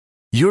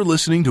You're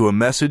listening to a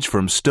message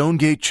from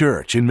Stonegate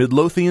Church in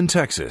Midlothian,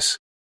 Texas.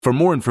 For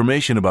more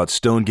information about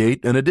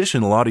Stonegate and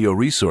additional audio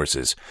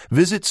resources,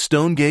 visit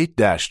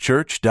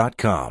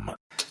stonegate-church.com.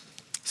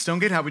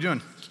 Stonegate, how we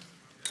doing?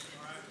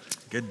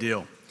 Good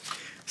deal.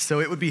 So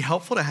it would be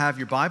helpful to have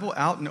your Bible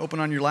out and open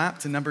on your lap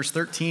to Numbers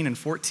 13 and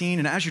 14.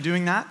 And as you're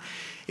doing that,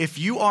 if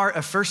you are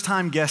a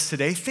first-time guest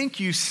today, thank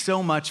you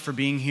so much for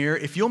being here.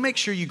 If you'll make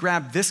sure you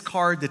grab this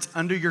card that's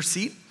under your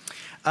seat,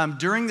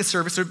 during the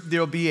service,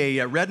 there'll be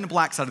a red and a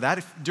black side of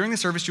that. During the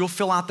service, you'll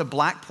fill out the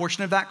black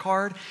portion of that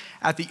card.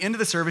 At the end of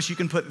the service, you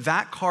can put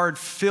that card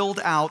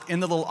filled out in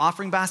the little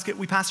offering basket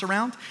we pass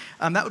around.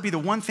 That would be the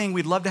one thing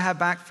we'd love to have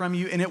back from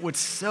you, and it would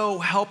so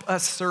help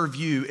us serve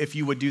you if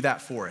you would do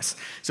that for us.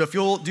 So if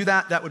you'll do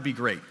that, that would be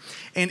great.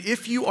 And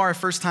if you are a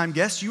first-time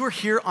guest, you are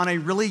here on a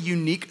really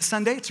unique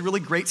Sunday. It's a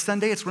really great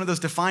Sunday. It's one of those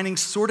defining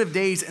sort of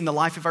days in the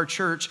life of our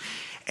church,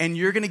 and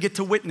you're going to get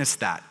to witness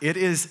that. It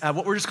is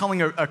what we're just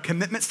calling a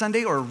commitment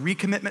Sunday or a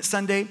recommitment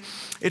Sunday.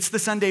 It's the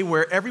Sunday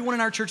where everyone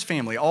in our church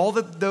family, all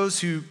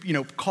those who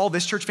call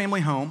this church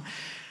family home,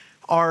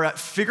 are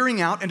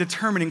figuring out and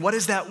determining what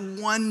is that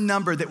one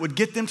number that would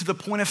get them to the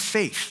point of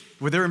faith,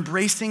 where they're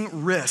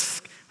embracing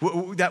risk,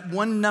 that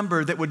one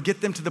number that would get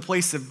them to the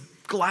place of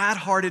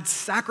glad-hearted,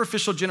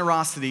 sacrificial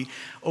generosity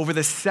over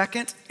the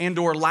second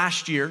and/or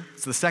last year.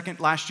 So the second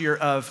last year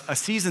of a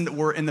season that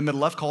we're in the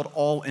middle of called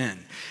All In.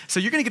 So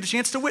you're going to get a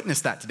chance to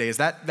witness that today as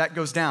that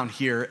goes down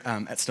here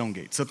at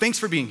Stonegate. So thanks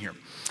for being here.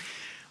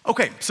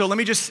 Okay, so let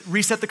me just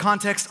reset the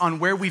context on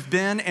where we've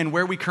been and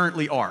where we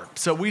currently are.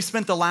 So we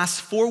spent the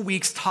last 4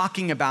 weeks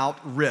talking about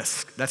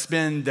risk. That's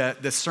been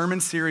the sermon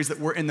series that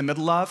we're in the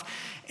middle of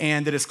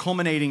and that is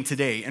culminating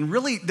today. And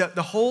really,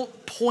 the whole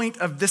point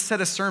of this set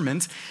of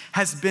sermons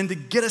has been to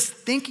get us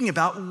thinking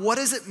about what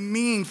does it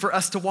mean for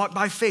us to walk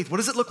by faith? What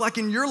does it look like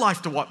in your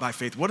life to walk by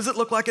faith? What does it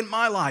look like in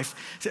my life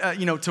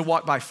to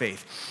walk by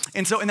faith?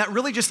 And that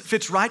really just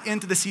fits right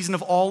into the season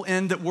of All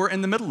In that we're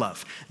in the middle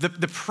of.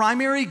 The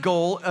primary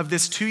goal of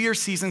this 2-year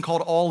season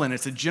called All In,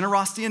 it's a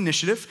generosity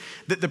initiative.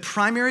 The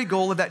primary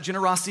goal of that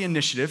generosity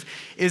initiative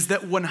is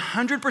that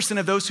 100%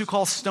 of those who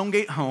call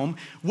Stonegate home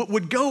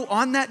would go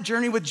on that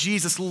journey with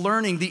Jesus,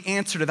 learning the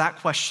answer to that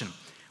question.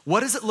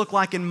 What does it look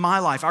like in my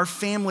life, our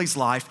family's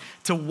life,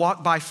 to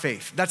walk by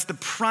faith? That's the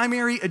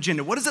primary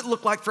agenda. What does it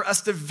look like for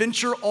us to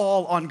venture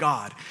all on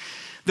God?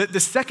 The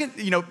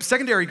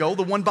secondary goal,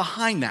 the one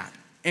behind that,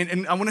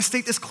 and I want to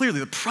state this clearly,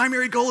 the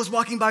primary goal is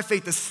walking by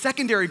faith. The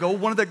secondary goal,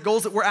 one of the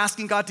goals that we're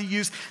asking God to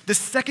use, the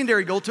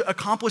secondary goal to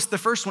accomplish the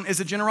first one is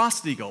a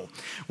generosity goal.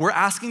 We're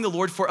asking the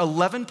Lord for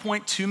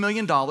 $11.2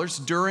 million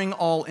during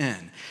All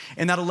In.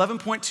 And that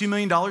 $11.2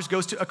 million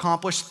goes to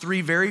accomplish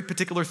 3 very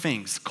particular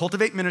things: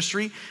 cultivate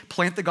ministry,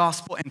 plant the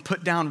gospel, and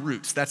put down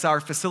roots. That's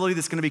our facility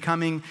that's going to be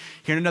coming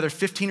here in another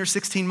 15 or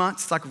 16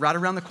 months. It's like right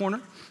around the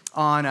corner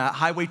on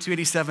Highway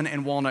 287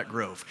 and Walnut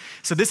Grove.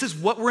 So this is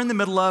what we're in the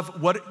middle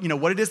of, what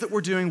it is that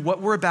we're doing,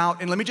 what we're about.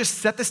 And let me just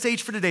set the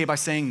stage for today by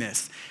saying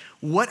this.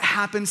 What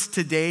happens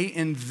today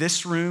in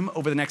this room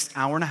over the next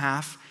hour and a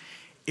half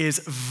is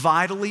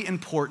vitally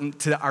important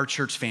to our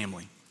church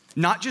family.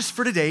 Not just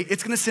for today,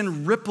 it's gonna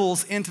send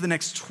ripples into the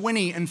next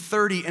 20 and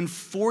 30 and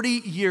 40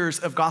 years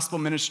of gospel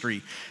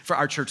ministry for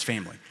our church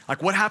family.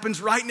 Like what happens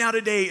right now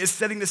today is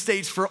setting the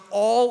stage for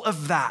all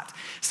of that.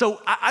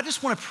 So I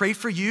just wanna pray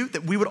for you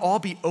that we would all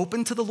be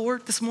open to the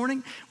Lord this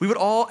morning. We would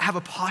all have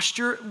a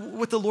posture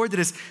with the Lord that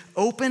is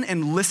open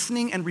and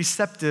listening and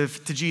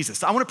receptive to Jesus.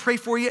 So I wanna pray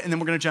for you and then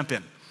we're gonna jump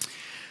in.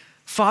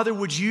 Father,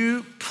 would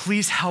you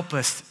please help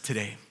us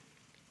today?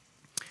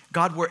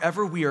 God,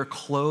 wherever we are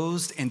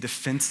closed and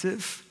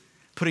defensive,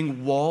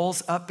 putting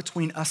walls up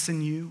between us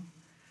and you,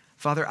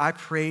 Father, I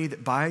pray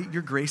that by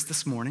your grace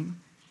this morning,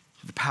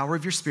 the power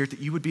of your Spirit, that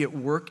you would be at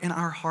work in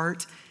our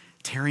heart,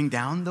 tearing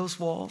down those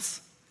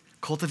walls,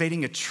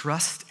 cultivating a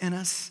trust in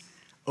us,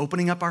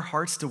 opening up our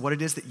hearts to what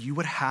it is that you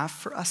would have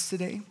for us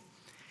today.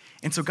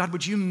 And so, God,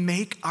 would you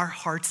make our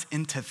hearts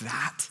into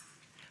that,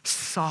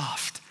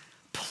 soft,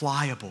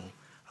 pliable,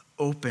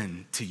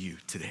 open to you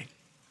today?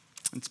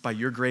 It's by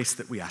your grace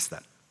that we ask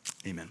that.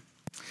 Amen.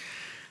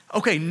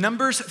 Okay,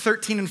 Numbers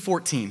 13 and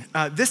 14.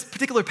 This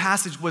particular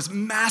passage was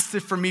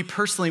massive for me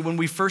personally when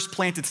we first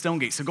planted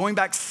Stonegate. So going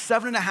back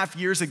 7.5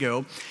 years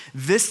ago,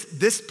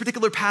 this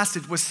particular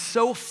passage was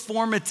so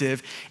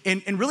formative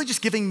in really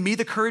just giving me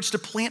the courage to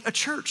plant a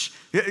church.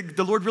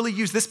 The Lord really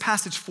used this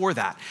passage for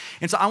that.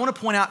 And so I want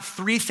to point out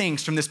 3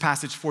 things from this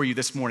passage for you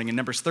this morning in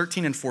Numbers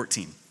 13 and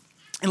 14.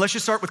 And let's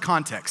just start with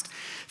context.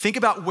 Think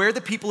about where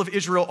the people of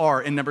Israel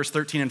are in Numbers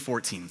 13 and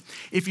 14.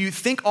 If you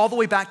think all the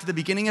way back to the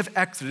beginning of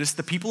Exodus,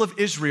 the people of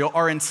Israel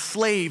are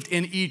enslaved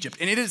in Egypt.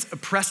 And it is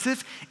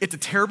oppressive. It's a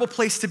terrible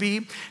place to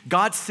be.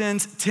 God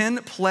sends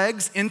 10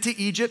 plagues into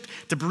Egypt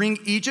to bring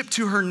Egypt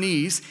to her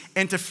knees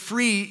and to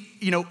free,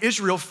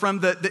 Israel from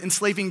the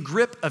enslaving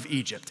grip of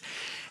Egypt.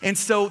 And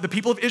so the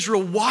people of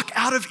Israel walk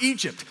out of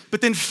Egypt,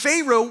 but then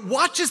Pharaoh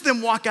watches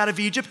them walk out of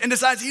Egypt and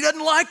decides he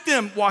doesn't like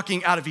them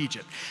walking out of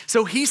Egypt.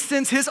 So he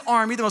sends his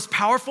army, the most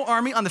powerful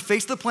army on the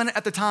face of the planet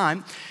at the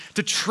time,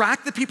 to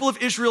track the people of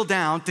Israel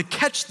down, to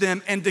catch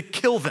them and to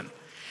kill them.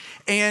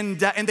 and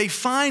they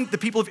find the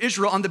people of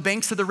Israel on the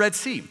banks of the Red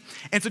Sea.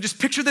 And so just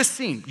picture this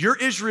scene. You're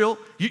Israel,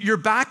 your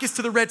back is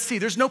to the Red Sea.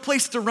 There's no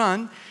place to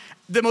run.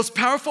 The most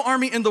powerful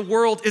army in the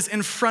world is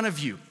in front of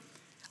you.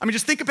 I mean,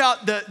 just think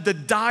about the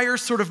dire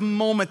sort of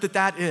moment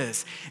that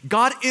is.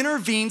 God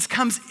intervenes,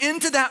 comes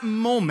into that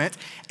moment,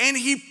 and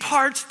he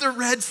parts the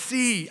Red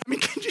Sea. I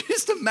mean, can you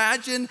just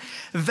imagine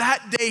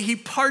that day? He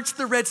parts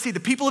the Red Sea. The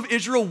people of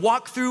Israel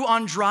walk through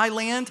on dry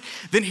land.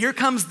 Then here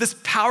comes this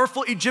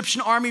powerful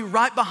Egyptian army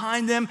right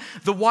behind them.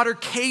 The water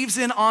caves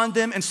in on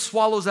them and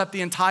swallows up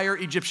the entire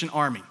Egyptian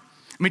army.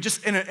 I mean,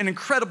 just an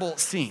incredible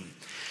scene.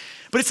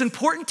 But it's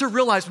important to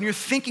realize when you're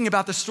thinking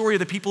about the story of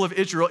the people of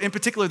Israel, in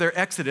particular their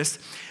Exodus,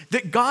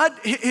 that God,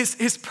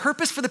 his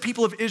purpose for the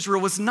people of Israel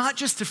was not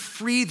just to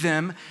free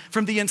them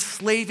from the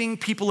enslaving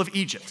people of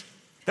Egypt.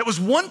 That was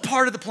one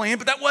part of the plan,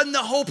 but that wasn't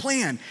the whole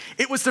plan.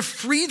 It was to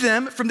free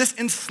them from this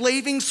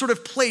enslaving sort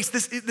of place,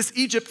 this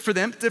Egypt for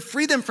them, to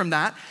free them from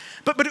that.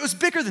 But it was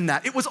bigger than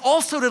that. It was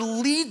also to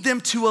lead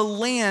them to a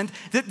land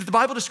that the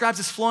Bible describes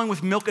as flowing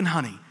with milk and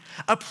honey.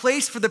 A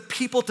place for the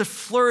people to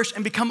flourish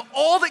and become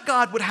all that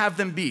God would have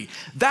them be.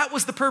 That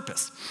was the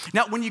purpose.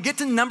 Now, when you get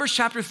to Numbers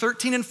chapter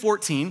 13 and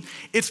 14,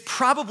 it's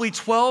probably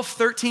 12,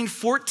 13,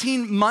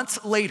 14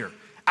 months later,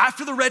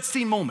 after the Red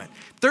Sea moment.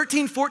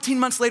 13, 14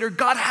 months later,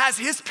 God has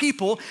his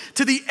people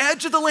to the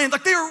edge of the land.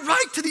 Like they are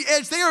right to the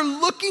edge. They are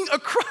looking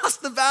across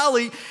the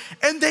valley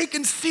and they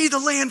can see the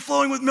land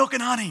flowing with milk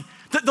and honey.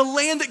 The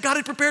land that God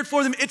had prepared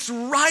for them, it's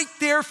right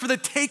there for the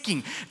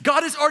taking.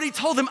 God has already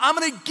told them, I'm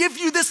gonna give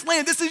you this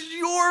land. This is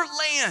your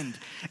land.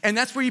 And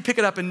that's where you pick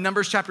it up in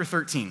Numbers chapter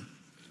 13.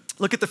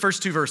 Look at the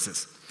first two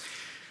verses.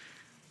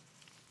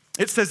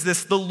 It says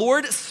this, the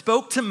Lord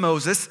spoke to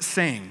Moses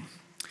saying,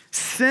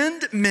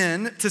 send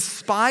men to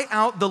spy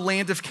out the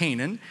land of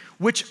Canaan,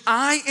 which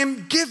I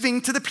am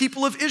giving to the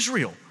people of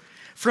Israel.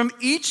 From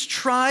each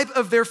tribe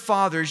of their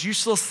fathers you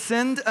shall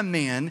send a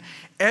man,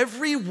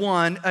 every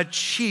one a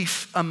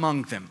chief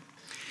among them.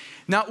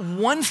 Now,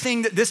 one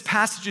thing that this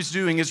passage is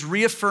doing is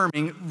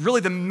reaffirming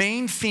really the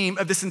main theme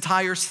of this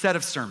entire set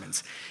of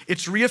sermons.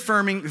 It's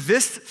reaffirming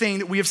this thing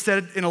that we have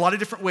said in a lot of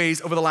different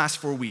ways over the last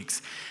 4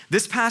 weeks.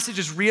 This passage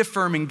is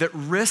reaffirming that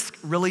risk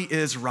really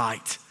is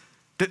right.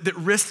 That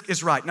risk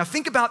is right. Now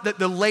think about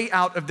the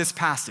layout of this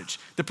passage,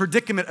 the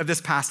predicament of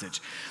this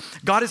passage.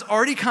 God has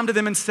already come to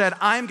them and said,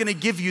 I'm gonna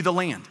give you the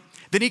land.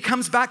 Then he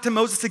comes back to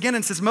Moses again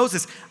and says,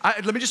 Moses,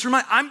 let me just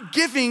remind, I'm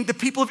giving the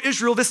people of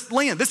Israel this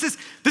land. This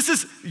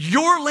is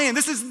your land.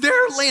 This is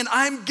their land.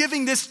 I'm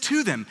giving this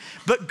to them.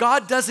 But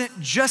God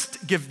doesn't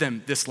just give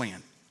them this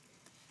land.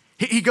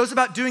 He goes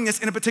about doing this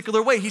in a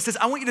particular way. He says,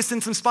 I want you to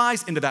send some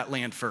spies into that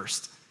land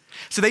first.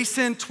 So they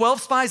send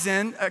 12 spies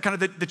in,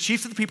 kind of the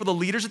chiefs of the people, the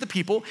leaders of the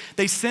people.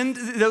 They send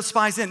those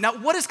spies in. Now,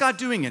 what is God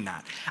doing in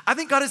that? I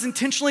think God is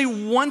intentionally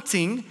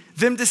wanting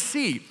them to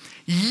see,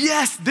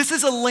 yes, this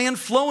is a land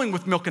flowing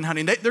with milk and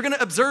honey. They're gonna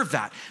observe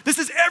that. This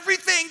is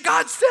everything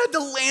God said the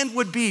land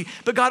would be.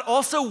 But God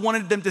also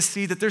wanted them to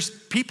see that there's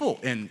people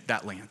in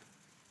that land.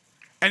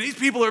 And these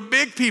people are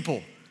big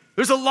people.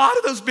 There's a lot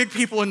of those big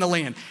people in the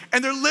land.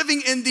 And they're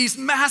living in these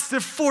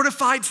massive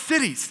fortified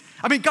cities.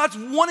 I mean, God's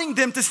wanting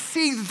them to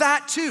see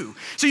that too.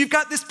 So you've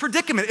got this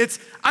predicament. It's,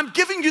 I'm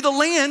giving you the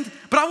land,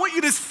 but I want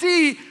you to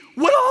see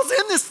what all's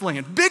in this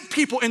land. Big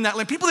people in that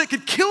land. People that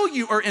could kill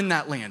you are in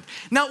that land.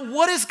 Now,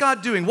 what is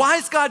God doing? Why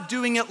is God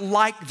doing it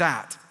like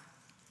that?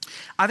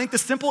 I think the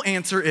simple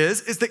answer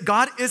is that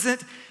God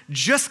isn't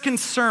just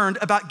concerned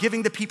about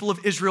giving the people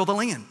of Israel the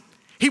land.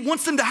 He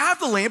wants them to have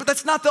the land, but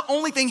that's not the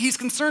only thing he's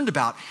concerned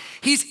about.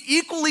 He's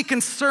equally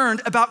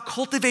concerned about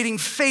cultivating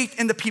faith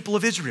in the people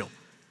of Israel.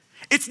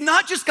 It's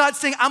not just God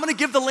saying, I'm gonna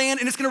give the land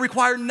and it's gonna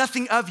require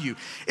nothing of you.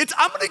 It's,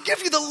 I'm gonna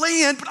give you the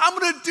land, but I'm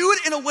gonna do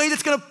it in a way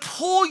that's gonna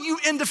pull you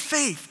into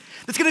faith,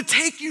 that's gonna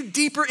take you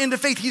deeper into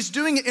faith. He's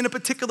doing it in a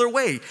particular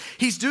way.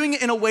 He's doing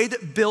it in a way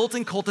that builds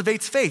and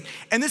cultivates faith.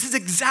 And this is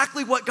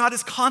exactly what God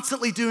is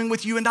constantly doing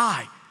with you and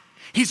I.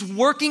 He's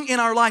working in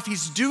our life,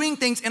 he's doing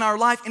things in our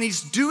life, and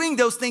he's doing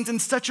those things in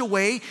such a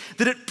way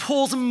that it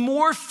pulls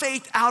more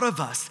faith out of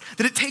us,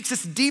 that it takes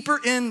us deeper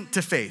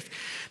into faith.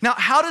 Now,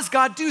 how does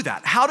God do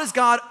that? How does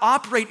God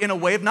operate in a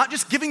way of not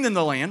just giving them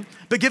the land,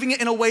 but giving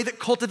it in a way that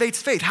cultivates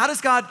faith? How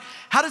does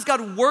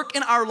God work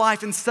in our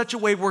life in such a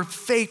way where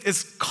faith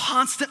is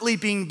constantly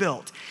being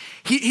built?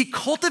 He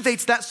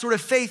cultivates that sort of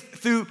faith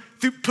through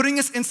putting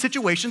us in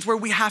situations where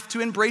we have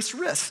to embrace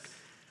risk.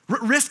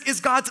 Risk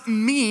is God's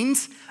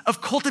means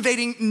of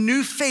cultivating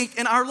new faith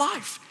in our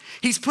life.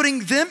 He's putting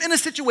them in a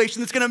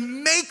situation that's gonna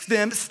make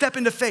them step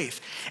into faith.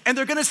 And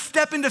they're gonna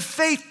step into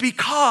faith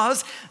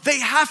because they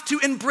have to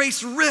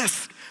embrace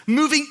risk,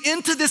 moving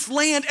into this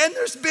land. And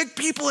there's big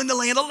people in the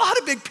land, a lot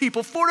of big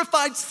people,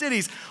 fortified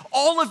cities.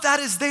 All of that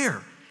is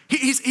there.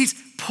 He's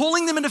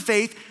pulling them into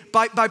faith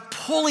by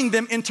pulling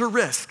them into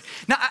risk.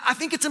 Now, I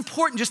think it's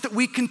important just that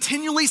we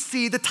continually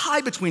see the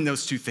tie between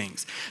those two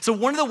things. So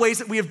one of the ways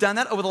that we have done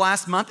that over the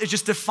last month is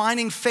just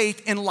defining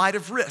faith in light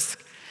of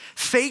risk.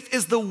 Faith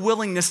is the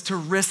willingness to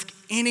risk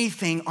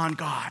anything on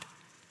God,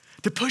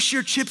 To push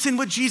your chips in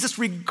with Jesus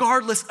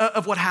regardless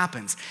of what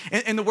happens.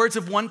 In the words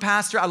of one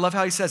pastor, I love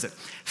how he says it.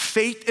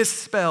 Faith is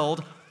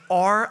spelled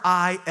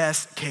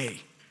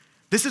R-I-S-K.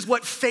 This is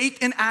what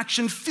faith in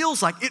action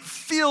feels like. It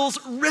feels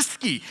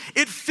risky.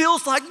 It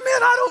feels like, man,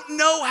 I don't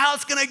know how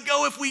it's gonna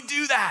go if we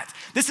do that.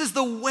 This is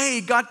the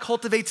way God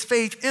cultivates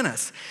faith in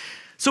us.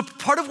 So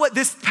part of what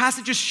this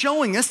passage is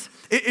showing us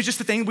is just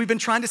the thing we've been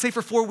trying to say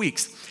for 4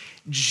 weeks.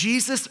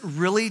 Jesus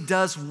really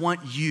does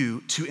want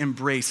you to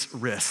embrace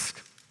risk.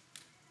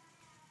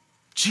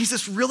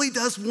 Jesus really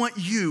does want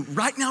you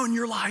right now in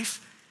your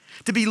life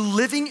to be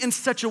living in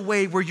such a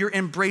way where you're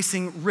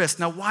embracing risk.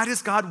 Now, why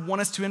does God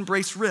want us to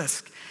embrace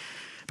risk?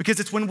 Because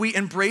it's when we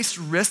embrace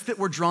risk that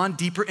we're drawn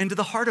deeper into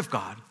the heart of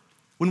God.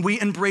 When we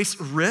embrace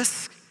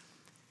risk,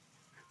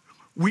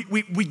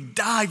 we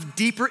dive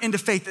deeper into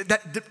faith.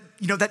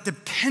 That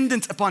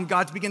dependence upon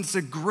God begins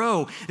to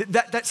grow.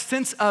 That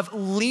sense of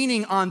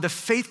leaning on the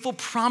faithful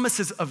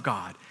promises of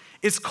God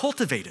is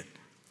cultivated.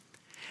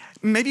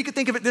 Maybe you could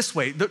think of it this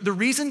way. The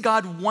reason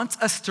God wants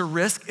us to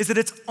risk is that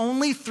it's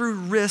only through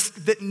risk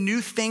that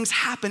new things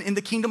happen in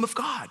the kingdom of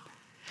God.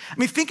 I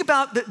mean, think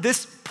about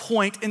this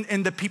point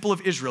in the people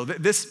of Israel,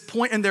 this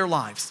point in their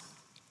lives.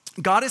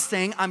 God is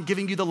saying, I'm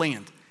giving you the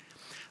land.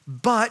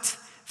 But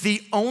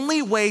the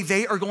only way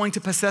they are going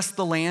to possess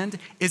the land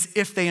is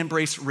if they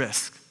embrace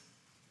risk.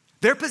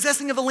 Their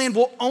possessing of the land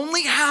will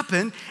only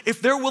happen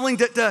if they're willing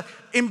to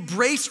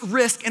embrace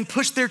risk and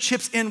push their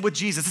chips in with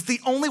Jesus. It's the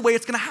only way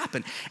it's gonna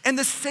happen. And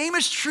the same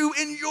is true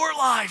in your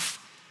life.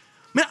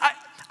 Man,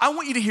 I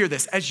want you to hear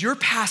this. As your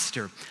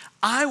pastor,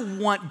 I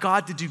want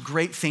God to do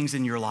great things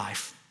in your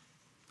life.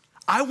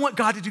 I want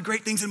God to do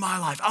great things in my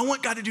life. I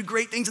want God to do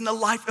great things in the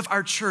life of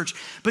our church,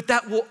 but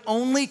that will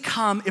only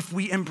come if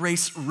we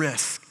embrace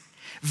risk.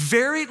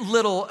 Very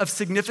little of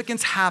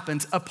significance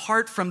happens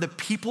apart from the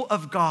people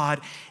of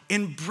God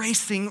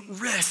embracing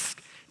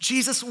risk.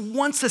 Jesus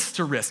wants us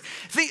to risk.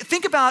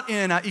 Think about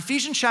in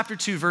Ephesians chapter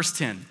 2, verse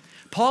 10.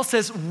 Paul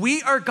says,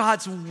 we are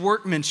God's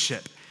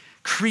workmanship,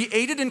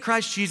 created in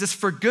Christ Jesus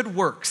for good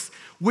works,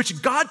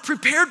 which God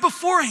prepared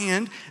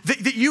beforehand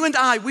that you and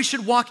I, we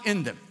should walk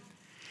in them.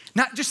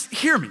 Now, just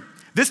hear me.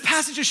 This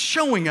passage is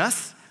showing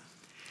us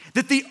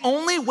that the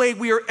only way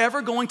we are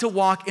ever going to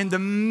walk in the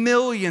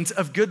millions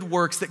of good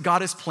works that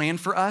God has planned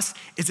for us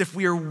is if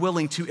we are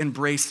willing to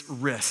embrace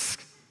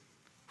risk.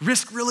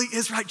 Risk really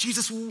is right.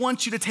 Jesus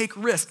wants you to take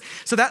risk.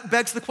 So that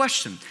begs the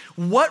question,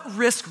 what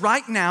risk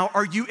right now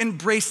are you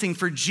embracing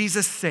for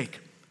Jesus' sake? I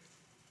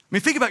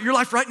mean, think about your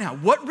life right now.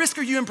 What risk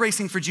are you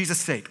embracing for Jesus'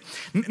 sake?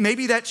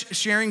 Maybe that's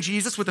sharing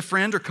Jesus with a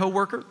friend or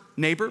coworker,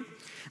 neighbor.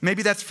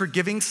 Maybe that's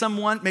forgiving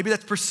someone. Maybe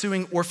that's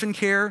pursuing orphan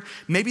care.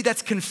 Maybe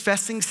that's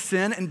confessing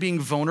sin and being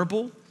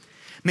vulnerable.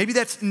 Maybe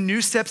that's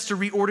new steps to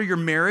reorder your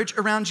marriage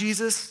around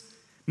Jesus.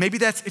 Maybe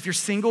that's, if you're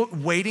single,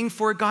 waiting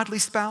for a godly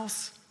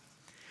spouse.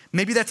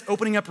 Maybe that's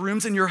opening up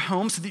rooms in your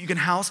home so that you can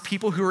house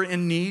people who are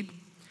in need.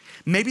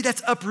 Maybe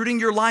that's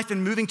uprooting your life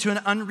and moving to an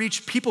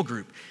unreached people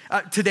group.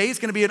 Today is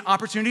gonna be an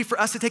opportunity for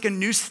us to take a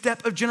new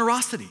step of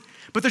generosity,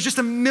 but there's just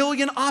a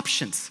million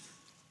options.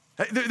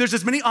 There's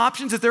as many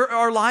options as there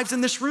are lives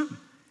in this room.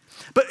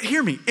 But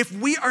hear me, if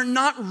we are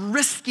not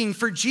risking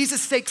for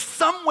Jesus' sake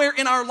somewhere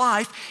in our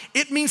life,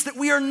 it means that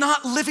we are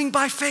not living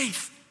by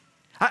faith.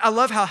 I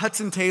love how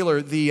Hudson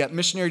Taylor, the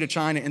missionary to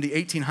China in the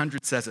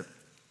 1800s, says it.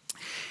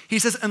 He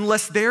says,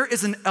 unless there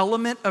is an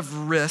element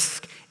of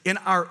risk in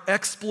our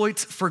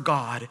exploits for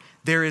God,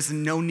 there is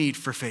no need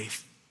for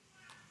faith.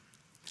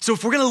 So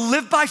if we're gonna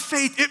live by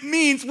faith, it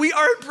means we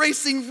are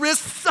embracing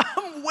risk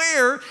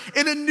somewhere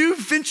in a new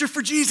venture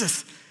for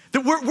Jesus.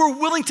 That we're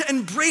willing to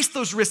embrace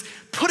those risks,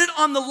 put it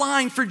on the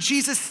line for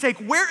Jesus' sake.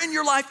 Where in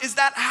your life is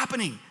that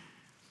happening?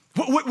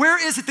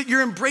 Where is it that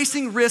you're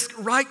embracing risk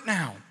right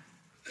now?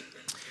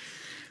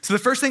 So the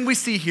first thing we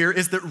see here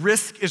is that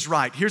risk is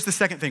right. Here's the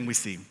second thing we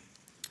see.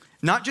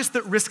 Not just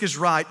that risk is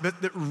right,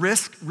 but that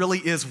risk really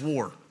is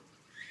war.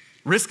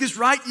 Risk is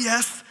right,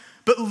 yes,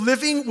 but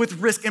living with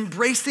risk,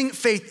 embracing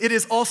faith, it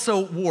is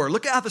also war.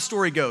 Look at how the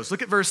story goes.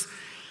 Look at verse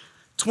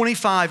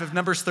 25 of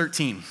Numbers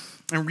 13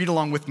 and read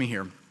along with me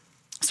here.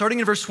 Starting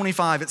in verse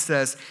 25, it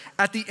says,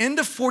 at the end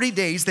of 40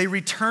 days, they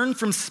returned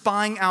from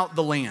spying out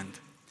the land.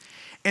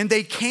 And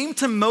they came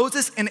to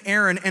Moses and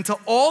Aaron and to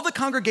all the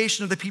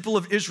congregation of the people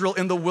of Israel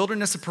in the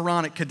wilderness of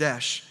Paran at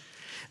Kadesh.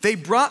 They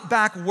brought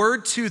back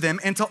word to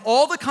them and to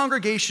all the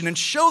congregation and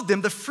showed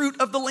them the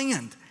fruit of the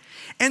land.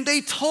 And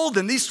they told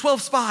them, these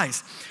 12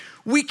 spies,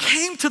 we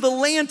came to the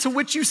land to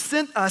which you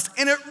sent us,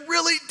 and it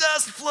really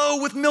does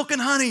flow with milk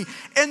and honey.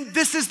 And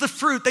this is the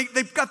fruit.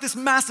 They've got this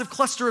massive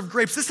cluster of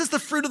grapes. This is the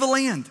fruit of the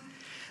land.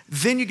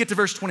 Then you get to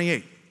verse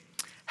 28.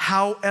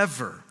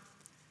 However,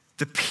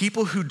 the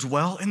people who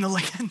dwell in the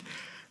land,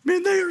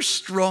 man, they are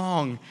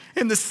strong,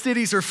 and the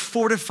cities are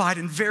fortified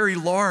and very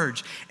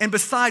large. And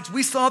besides,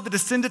 we saw the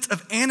descendants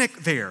of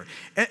Anak there,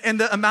 and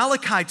the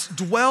Amalekites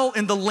dwell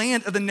in the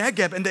land of the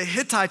Negeb, and the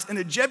Hittites and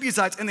the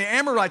Jebusites and the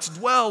Amorites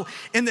dwell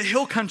in the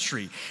hill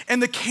country,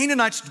 and the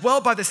Canaanites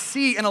dwell by the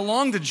sea and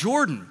along the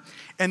Jordan.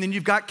 And then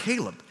you've got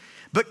Caleb.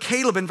 But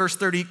Caleb, in verse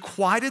 30,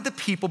 quieted the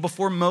people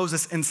before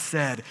Moses and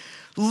said,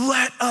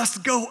 let us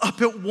go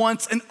up at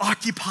once and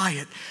occupy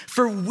it,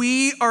 for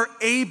we are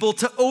able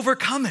to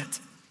overcome it.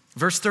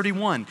 Verse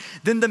 31,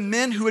 then the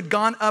men who had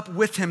gone up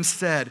with him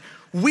said,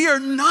 we are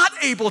not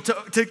able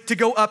to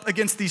go up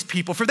against these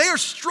people, for they are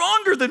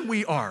stronger than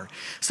we are.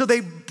 So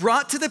they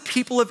brought to the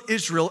people of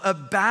Israel a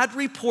bad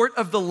report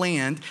of the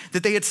land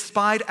that they had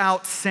spied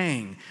out,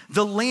 saying,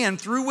 the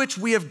land through which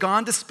we have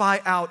gone to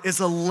spy out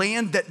is a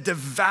land that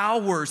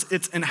devours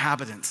its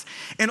inhabitants.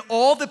 And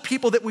all the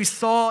people that we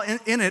saw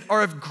in it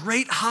are of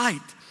great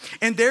height.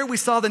 And there we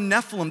saw the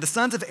Nephilim, the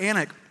sons of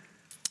Anak,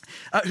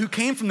 who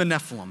came from the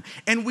Nephilim.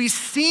 And we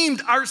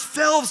seemed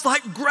ourselves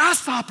like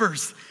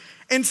grasshoppers,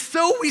 and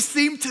so we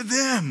seem to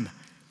them.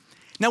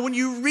 Now, when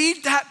you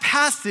read that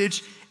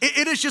passage,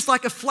 it is just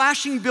like a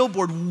flashing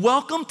billboard.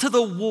 Welcome to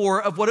the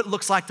war of what it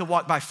looks like to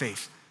walk by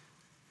faith.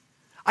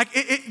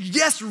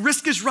 Yes,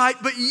 risk is right,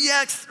 but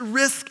yes,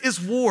 risk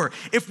is war.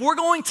 If we're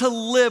going to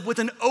live with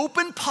an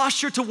open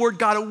posture toward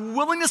God, a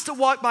willingness to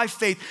walk by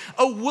faith,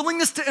 a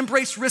willingness to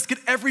embrace risk at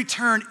every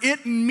turn,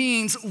 it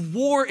means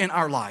war in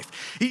our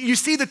life. You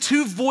see the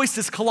two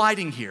voices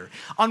colliding here.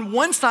 On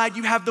one side,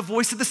 you have the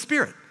voice of the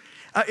Spirit.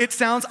 It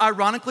sounds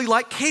ironically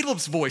like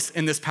Caleb's voice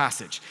in this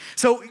passage.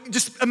 So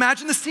just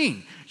imagine the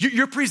scene.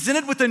 You're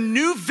presented with a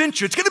new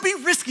venture. It's gonna be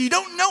risky. You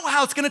don't know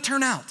how it's gonna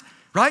turn out,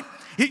 right?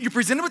 You're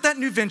presented with that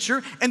new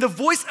venture, and the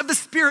voice of the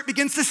Spirit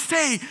begins to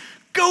say,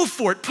 go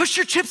for it. Push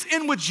your chips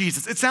in with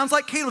Jesus. It sounds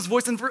like Caleb's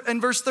voice in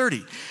verse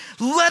 30.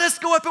 Let us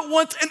go up at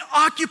once and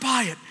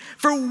occupy it.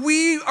 For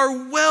we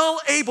are well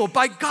able,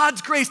 by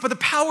God's grace, by the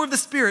power of the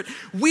Spirit,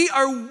 we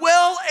are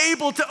well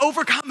able to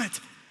overcome it.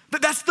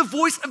 But that's the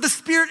voice of the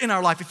Spirit in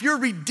our life. If you're a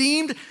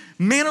redeemed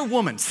man or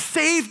woman,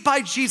 saved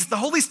by Jesus, the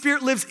Holy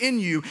Spirit lives in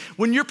you.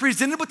 When you're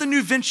presented with a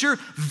new venture,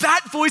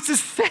 that voice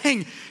is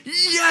saying,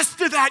 yes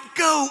to that,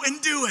 go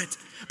and do it.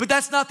 But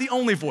that's not the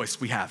only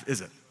voice we have, is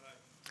it?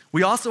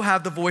 We also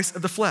have the voice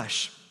of the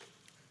flesh.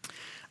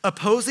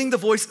 Opposing the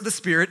voice of the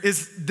Spirit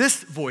is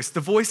this voice,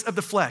 the voice of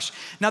the flesh.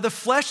 Now, the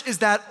flesh is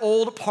that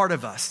old part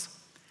of us.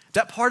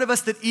 That part of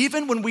us that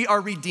even when we are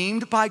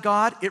redeemed by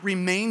God, it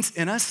remains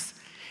in us.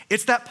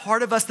 It's that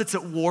part of us that's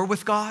at war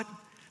with God,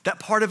 that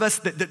part of us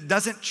that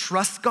doesn't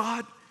trust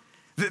God.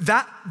 The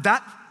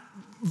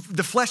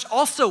flesh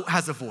also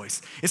has a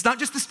voice. It's not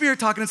just the Spirit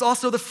talking, it's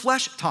also the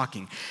flesh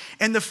talking.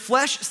 And the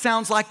flesh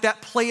sounds like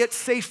that play it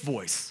safe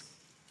voice.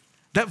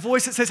 That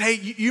voice that says, hey,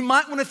 you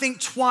might want to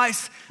think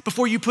twice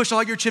before you push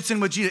all your chips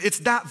in with Jesus. It's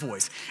that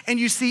voice. And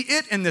you see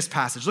it in this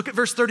passage. Look at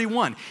verse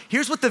 31.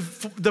 Here's what the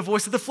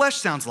voice of the flesh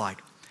sounds like.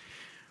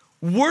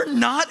 We're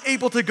not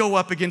able to go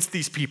up against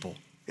these people.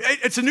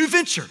 It's a new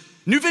venture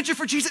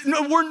for Jesus.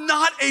 No, we're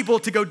not able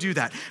to go do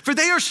that, for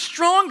they are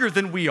stronger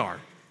than we are.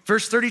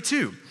 Verse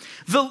 32,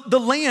 the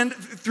land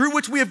through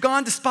which we have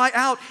gone to spy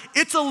out,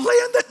 it's a land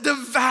that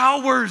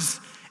devours.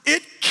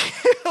 It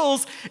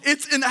kills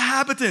its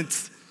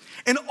inhabitants.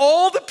 And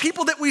all the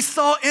people that we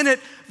saw in it,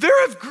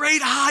 they're of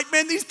great height.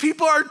 Man, these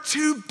people are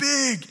too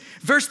big.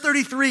 Verse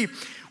 33,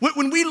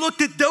 when we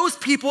looked at those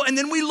people and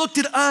then we looked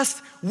at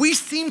us, we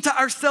seemed to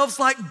ourselves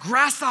like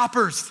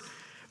grasshoppers.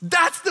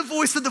 That's the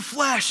voice of the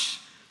flesh.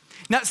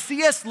 Now,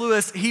 C.S.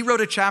 Lewis, he wrote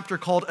a chapter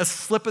called A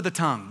Slip of the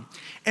Tongue.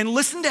 And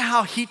listen to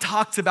how he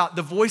talks about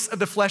the voice of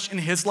the flesh in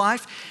his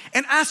life.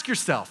 And ask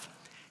yourself,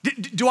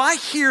 do I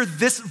hear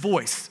this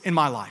voice in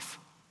my life?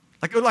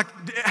 Like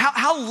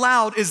how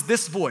loud is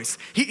this voice?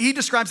 He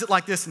describes it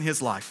like this in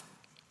his life.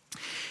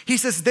 He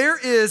says, there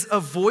is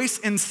a voice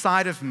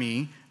inside of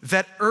me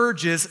that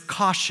urges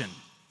caution.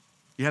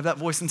 You have that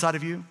voice inside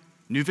of you?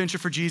 New venture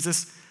for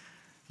Jesus.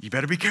 You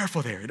better be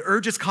careful there. It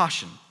urges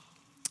caution.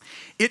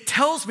 It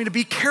tells me to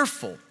be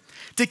careful,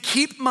 to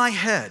keep my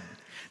head,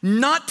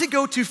 not to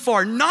go too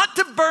far, not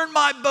to burn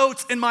my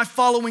boats in my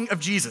following of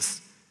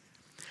Jesus.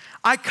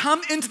 I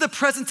come into the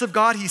presence of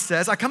God, he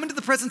says, I come into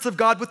the presence of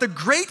God with a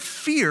great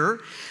fear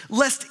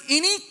lest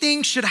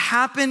anything should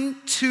happen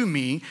to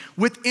me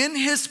within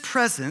his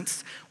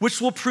presence,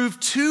 which will prove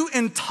too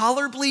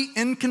intolerably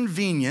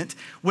inconvenient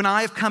when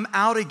I have come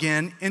out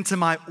again into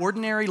my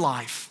ordinary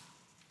life.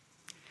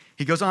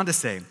 He goes on to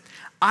say,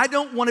 I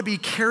don't want to be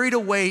carried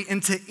away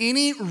into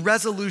any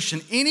resolution,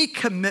 any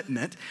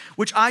commitment,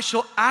 which I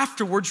shall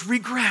afterwards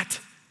regret.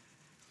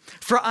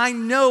 For I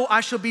know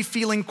I shall be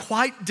feeling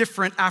quite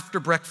different after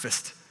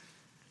breakfast.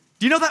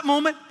 Do you know that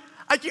moment?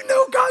 You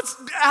know God's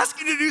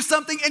asking you to do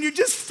something and you're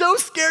just so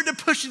scared to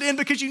push it in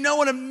because you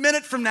know in a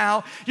minute from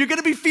now, you're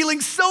gonna be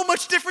feeling so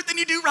much different than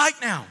you do right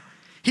now.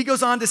 He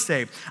goes on to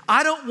say,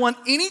 I don't want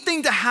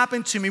anything to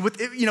happen to me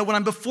when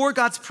I'm before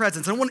God's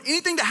presence. I don't want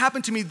anything to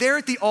happen to me there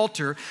at the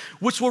altar,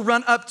 which will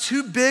run up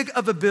too big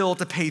of a bill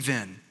to pay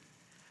then.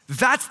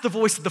 That's the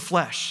voice of the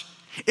flesh.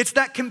 It's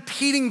that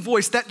competing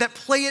voice, that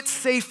play it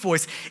safe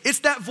voice. It's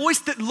that voice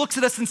that looks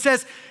at us and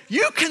says,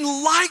 you can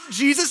like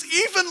Jesus,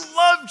 even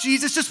love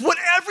Jesus, just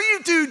whatever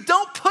you do,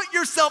 don't put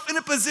yourself in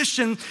a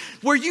position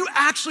where you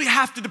actually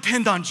have to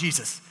depend on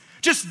Jesus.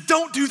 Just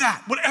don't do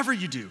that, whatever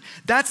you do.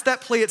 That's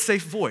that play it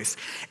safe voice.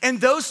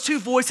 And those two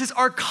voices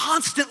are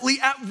constantly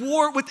at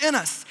war within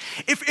us.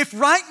 If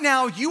right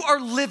now you are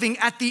living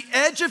at the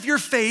edge of your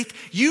faith,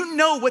 you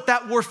know what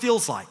that war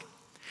feels like.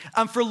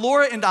 For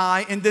Laura and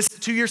I, in this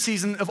 2-year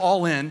season of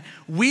All In,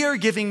 we are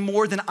giving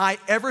more than I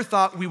ever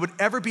thought we would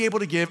ever be able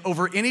to give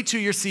over any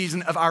 2-year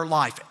season of our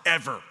life,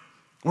 ever.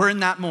 We're in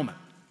that moment.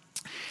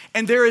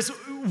 And there is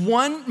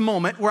one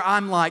moment where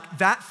I'm like,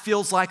 that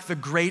feels like the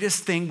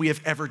greatest thing we have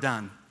ever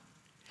done.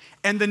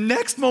 And the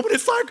next moment,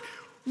 it's like,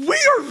 we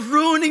are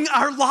ruining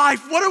our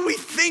life. What are we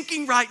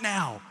thinking right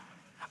now?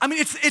 I mean,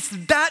 it's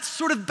that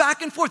sort of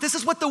back and forth. This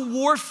is what the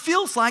war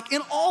feels like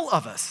in all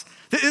of us.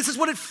 This is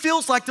what it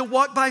feels like to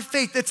walk by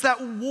faith. It's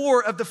that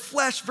war of the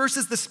flesh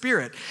versus the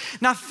spirit.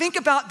 Now think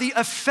about the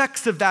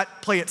effects of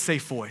that play it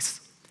safe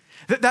voice.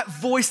 That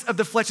voice of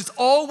the flesh is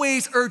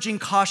always urging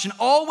caution,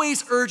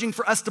 always urging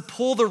for us to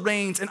pull the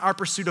reins in our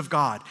pursuit of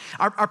God,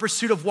 our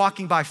pursuit of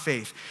walking by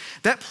faith.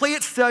 That play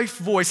it safe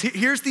voice,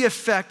 here's the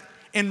effect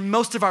in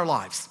most of our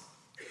lives.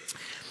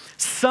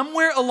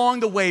 Somewhere along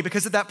the way,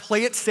 because of that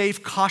play it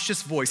safe,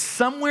 cautious voice,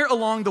 somewhere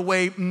along the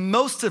way,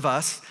 most of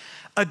us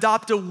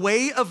adopt a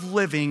way of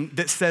living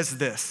that says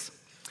this: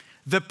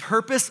 the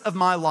purpose of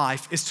my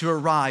life is to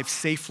arrive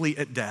safely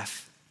at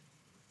death.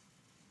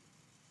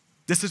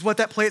 This is what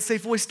that play it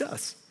safe voice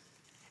does.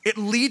 It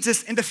leads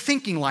us into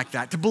thinking like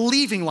that, to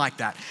believing like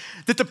that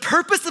the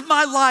purpose of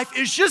my life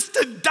is just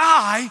to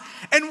die,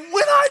 and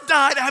when I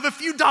die, to have a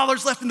few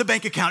dollars left in the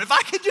bank account. If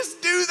I could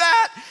just do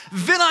that,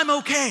 then I'm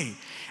okay.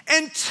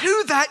 And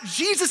to that,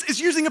 Jesus is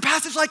using a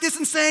passage like this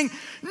and saying,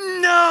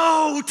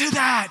 no to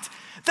that.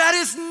 That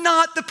is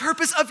not the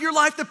purpose of your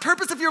life. The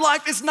purpose of your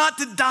life is not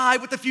to die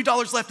with a few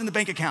dollars left in the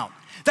bank account.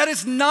 That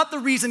is not the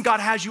reason God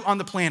has you on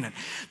the planet.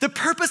 The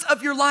purpose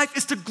of your life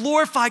is to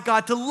glorify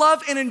God, to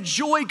love and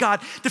enjoy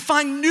God, to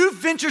find new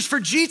ventures for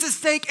Jesus'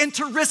 sake, and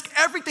to risk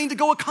everything to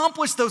go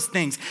accomplish those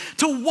things,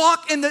 to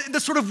walk in the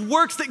sort of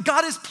works that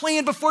God has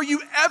planned before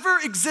you ever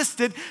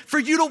existed for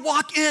you to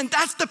walk in.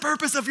 That's the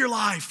purpose of your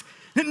life,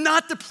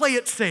 not to play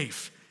it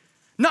safe,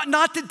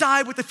 not to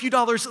die with a few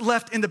dollars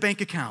left in the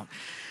bank account.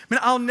 I mean,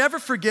 I'll never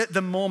forget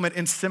the moment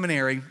in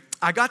seminary.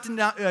 I got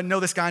to know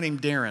this guy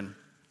named Darren.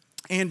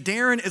 And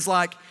Darren is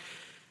like,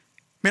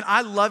 man,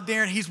 I love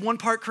Darren. He's one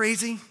part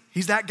crazy.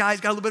 He's that guy. He's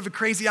got a little bit of a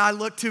crazy eye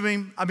look to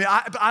him. I mean,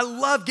 I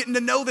love getting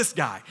to know this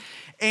guy.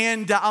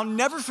 And I'll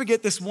never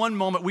forget this one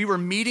moment. We were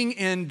meeting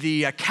in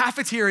the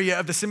cafeteria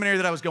of the seminary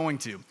that I was going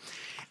to.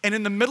 And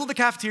in the middle of the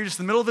cafeteria, just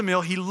in the middle of the meal,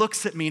 he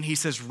looks at me and he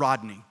says,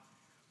 Rodney,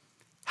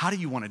 how do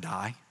you want to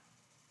die?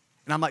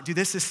 And I'm like, dude,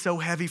 this is so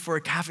heavy for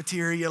a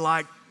cafeteria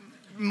like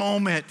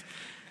moment.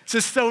 It's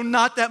just so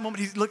not that moment.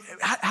 He's look,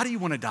 how do you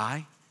want to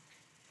die?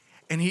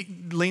 And he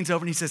leans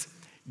over and he says,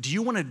 do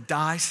you want to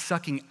die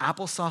sucking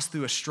applesauce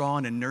through a straw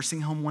in a nursing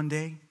home one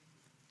day?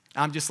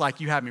 I'm just like,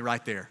 you have me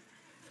right there.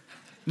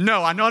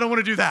 No, I know I don't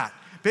want to do that.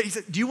 But he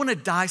said, do you want to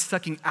die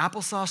sucking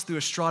applesauce through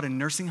a straw in a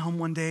nursing home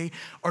one day?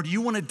 Or do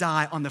you want to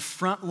die on the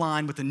front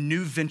line with a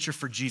new venture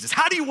for Jesus?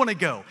 How do you want to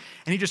go?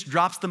 And he just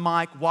drops the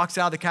mic, walks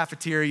out of the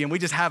cafeteria, and we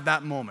just have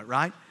that moment,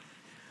 right?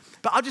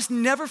 But I'll just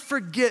never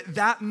forget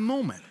that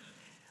moment.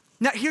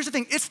 Now, here's the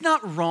thing. It's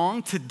not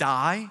wrong to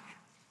die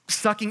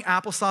sucking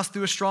applesauce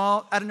through a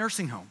straw at a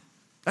nursing home.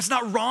 That's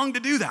not wrong to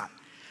do that.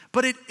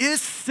 But it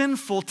is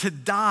sinful to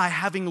die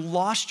having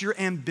lost your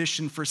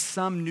ambition for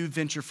some new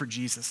venture for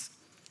Jesus.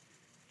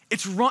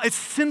 It's wrong. It's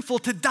sinful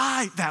to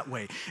die that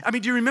way. I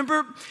mean, do you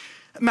remember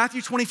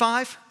Matthew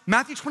 25?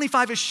 Matthew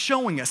 25 is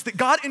showing us that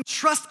God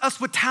entrusts us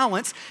with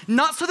talents,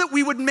 not so that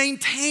we would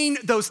maintain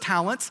those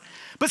talents,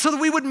 but so that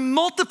we would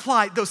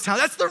multiply those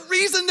talents. That's the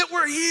reason that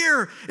we're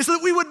here, is so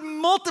that we would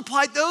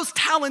multiply those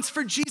talents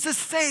for Jesus'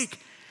 sake.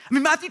 I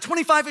mean, Matthew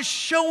 25 is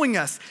showing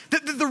us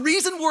that the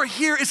reason we're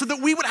here is so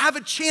that we would have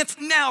a chance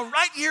now,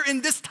 right here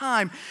in this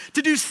time,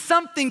 to do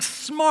something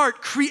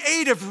smart,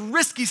 creative,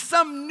 risky,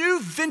 some new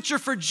venture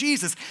for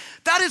Jesus.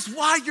 That is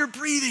why you're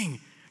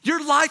breathing.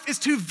 Your life is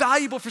too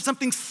valuable for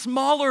something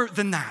smaller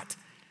than that.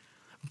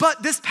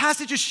 But this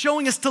passage is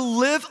showing us to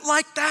live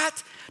like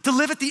that, to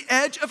live at the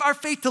edge of our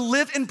faith, to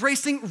live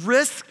embracing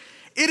risk.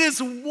 It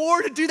is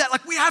war to do that.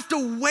 Like, we have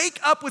to wake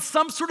up with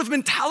some sort of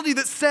mentality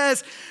that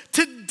says,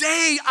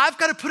 today I've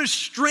got to put a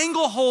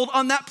stranglehold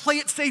on that play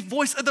it safe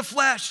voice of the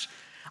flesh.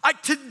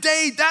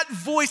 Today that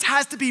voice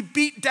has to be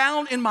beat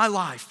down in my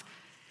life.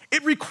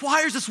 It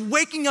requires us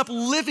waking up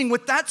living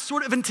with that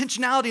sort of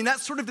intentionality and that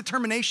sort of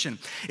determination.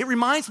 It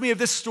reminds me of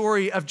this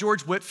story of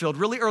George Whitefield,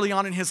 really early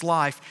on in his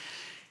life.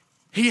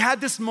 He had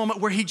this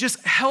moment where he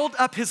just held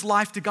up his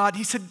life to God.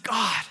 He said,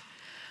 God,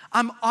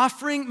 I'm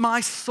offering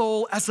my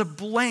soul as a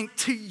blank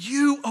to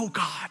you, oh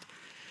God,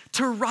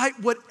 to write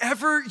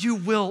whatever you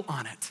will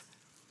on it.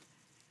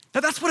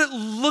 Now that's what it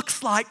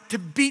looks like to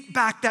beat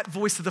back that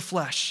voice of the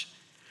flesh.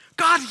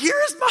 God, here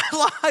is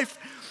my life.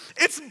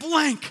 It's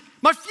blank.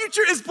 My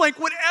future is blank.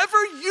 Whatever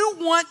you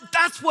want,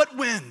 that's what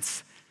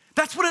wins.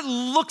 That's what it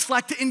looks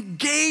like to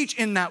engage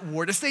in that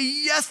war, to say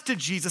yes to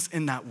Jesus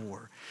in that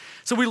war.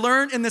 So we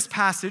learn in this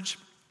passage,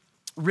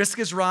 risk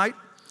is right,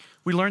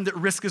 We learn that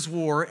risk is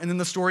war, and then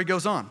the story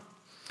goes on.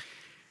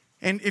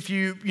 And if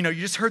you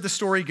just heard the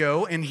story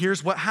go, and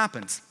here's what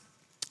happens.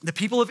 The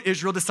people of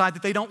Israel decide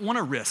that they don't want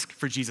to risk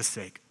for Jesus'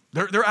 sake.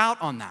 They're out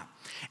on that.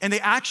 And they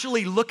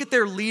actually look at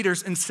their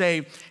leaders and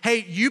say,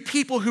 hey, you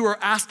people who are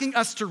asking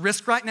us to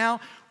risk right now,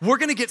 we're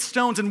gonna get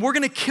stones and we're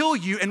gonna kill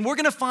you and we're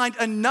gonna find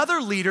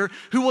another leader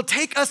who will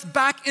take us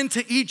back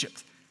into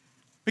Egypt.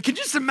 But can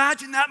you just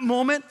imagine that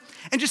moment?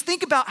 And just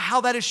think about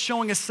how that is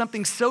showing us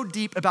something so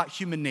deep about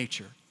human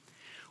nature.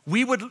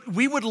 We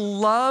would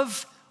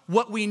love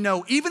what we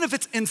know, even if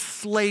it's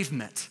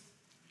enslavement,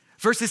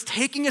 versus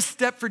taking a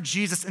step for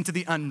Jesus into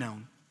the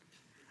unknown.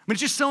 I mean,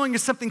 it's just showing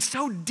us something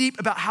so deep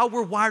about how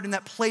we're wired in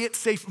that play it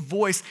safe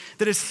voice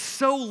that is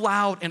so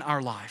loud in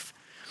our life.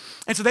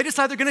 And so they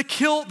decide they're gonna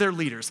kill their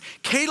leaders.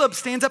 Caleb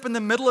stands up in the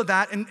middle of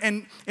that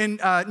and in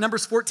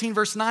Numbers 14,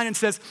 verse 9, and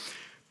says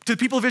to the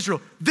people of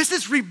Israel, this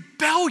is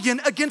rebellion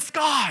against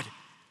God.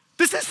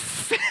 This is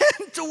sin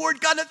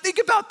toward God. Now think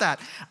about that.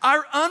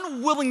 Our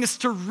unwillingness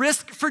to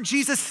risk for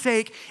Jesus'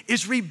 sake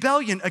is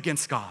rebellion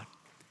against God.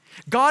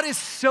 God is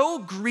so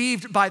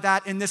grieved by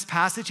that in this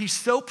passage. He's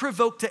so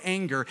provoked to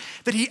anger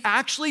that he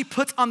actually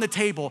puts on the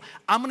table,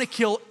 I'm gonna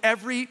kill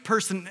every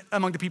person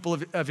among the people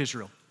of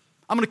Israel.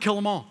 I'm gonna kill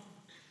them all.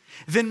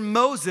 Then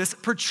Moses,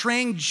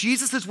 portraying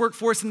Jesus' work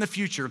for us in the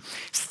future,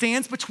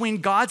 stands between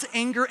God's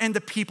anger and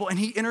the people, and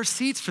he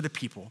intercedes for the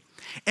people.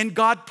 And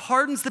God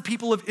pardons the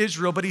people of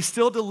Israel, but he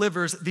still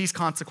delivers these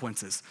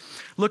consequences.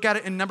 Look at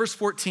it in Numbers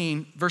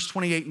 14, verse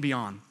 28 and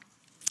beyond.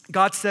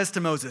 God says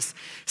to Moses,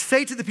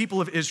 say to the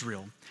people of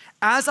Israel,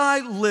 as I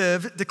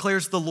live,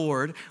 declares the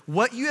Lord,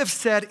 what you have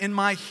said in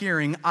my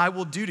hearing, I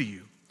will do to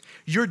you.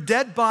 Your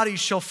dead bodies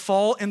shall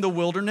fall in the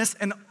wilderness,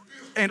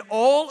 and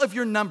all of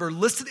your number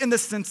listed in the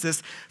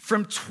census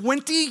from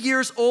 20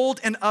 years old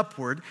and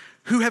upward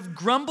who have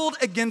grumbled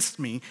against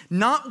me,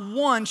 not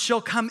one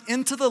shall come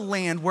into the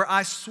land where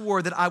I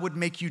swore that I would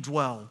make you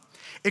dwell,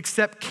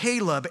 except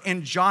Caleb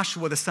and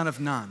Joshua the son of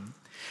Nun.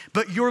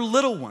 But your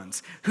little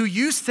ones, who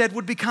you said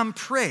would become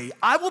prey,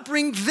 I will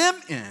bring them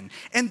in,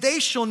 and they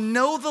shall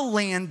know the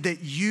land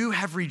that you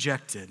have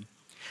rejected.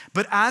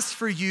 But as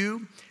for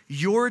you,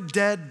 your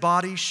dead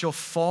bodies shall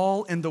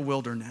fall in the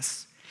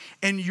wilderness,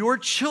 and your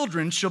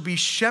children shall be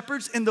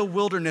shepherds in the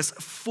wilderness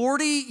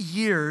 40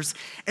 years,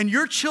 and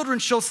your children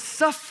shall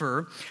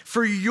suffer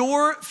for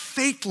your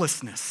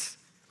faithlessness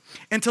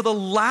until the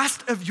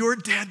last of your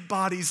dead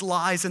bodies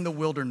lies in the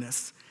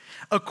wilderness.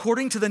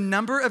 According to the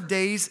number of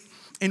days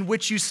in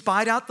which you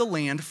spied out the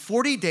land,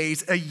 40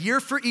 days, a year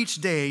for each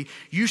day,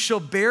 you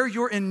shall bear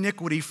your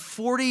iniquity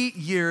 40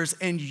 years,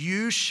 and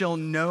you shall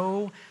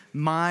know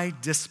my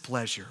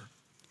displeasure.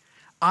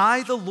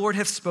 I, the Lord,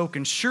 have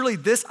spoken. Surely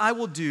this I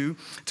will do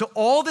to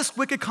all this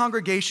wicked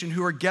congregation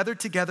who are gathered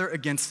together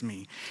against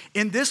me.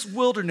 In this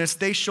wilderness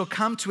they shall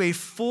come to a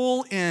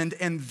full end,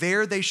 and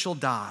there they shall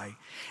die.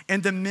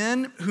 And the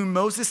men whom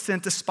Moses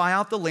sent to spy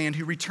out the land,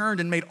 who returned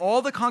and made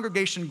all the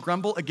congregation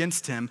grumble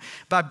against him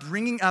by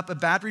bringing up a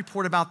bad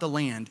report about the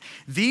land.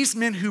 These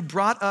men who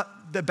brought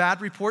up the bad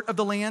report of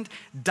the land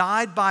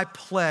died by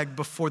plague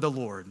before the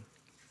Lord.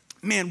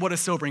 Man, what a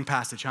sobering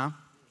passage, huh?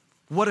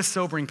 What a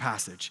sobering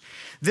passage.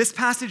 This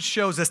passage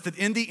shows us that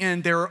in the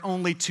end, there are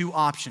only two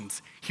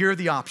options. Here are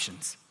the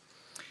options.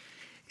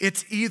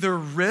 It's either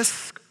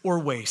risk or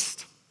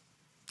waste.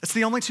 It's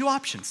the only two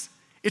options.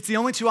 It's the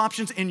only two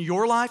options in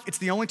your life. It's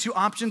the only two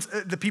options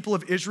the people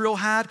of Israel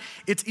had.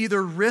 It's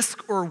either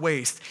risk or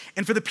waste.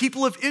 And for the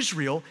people of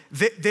Israel,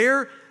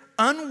 their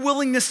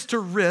unwillingness to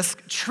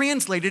risk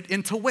translated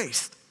into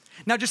waste.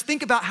 Now just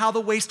think about how the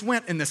waste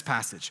went in this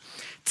passage.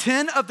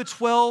 10 of the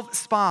 12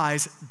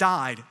 spies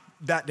died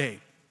that day.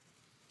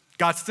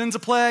 God sends a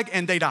plague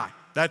and they die.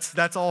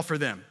 That's all for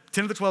them.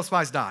 10 of the 12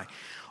 spies die.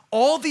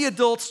 All the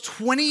adults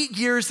 20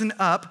 years and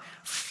up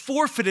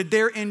forfeited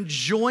their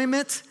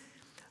enjoyment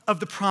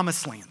of the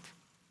promised land.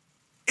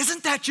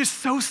 Isn't that just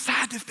so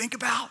sad to think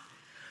about?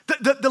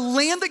 The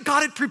land that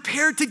God had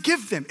prepared to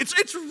give them.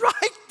 It's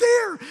right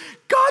there.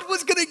 God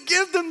was gonna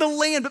give them the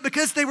land, but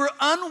because they were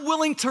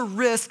unwilling to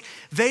risk,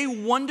 they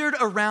wandered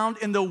around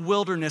in the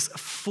wilderness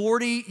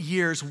 40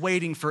 years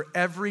waiting for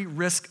every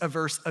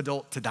risk-averse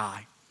adult to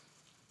die.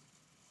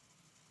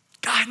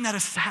 God, isn't that a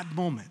sad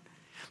moment?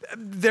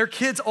 Their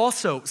kids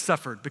also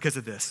suffered because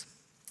of this.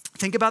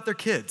 Think about their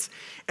kids.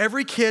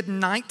 Every kid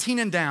 19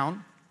 and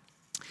down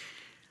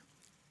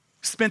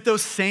spent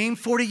those same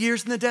 40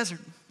 years in the desert.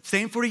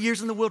 Same 40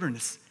 years in the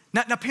wilderness.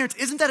 Now, parents,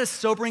 isn't that a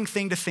sobering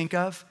thing to think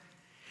of?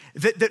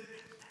 That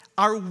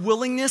our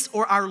willingness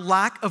or our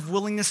lack of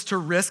willingness to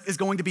risk is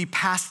going to be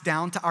passed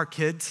down to our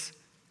kids.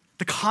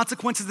 The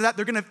consequences of that,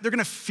 they're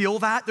gonna feel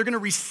that, they're gonna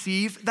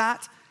receive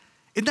that.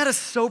 Isn't that a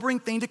sobering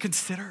thing to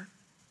consider?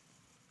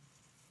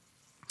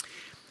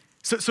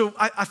 So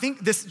I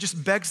think this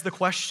just begs the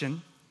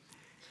question,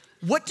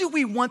 what do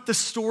we want the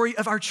story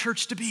of our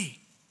church to be?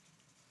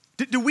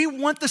 Do we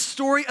want the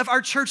story of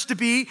our church to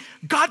be,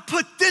 God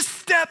put this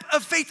step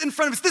of faith in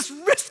front of us, this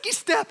risky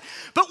step,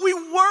 but we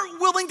weren't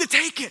willing to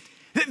take it.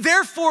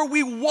 Therefore,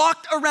 we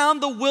walked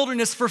around the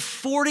wilderness for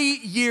 40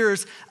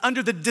 years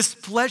under the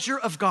displeasure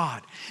of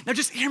God. Now,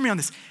 just hear me on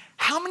this.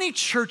 How many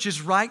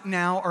churches right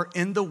now are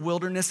in the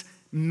wilderness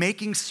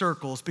making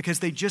circles because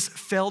they just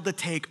failed to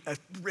take a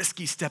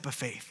risky step of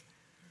faith?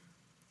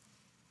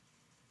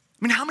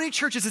 I mean, how many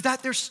churches is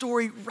that their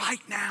story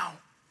right now?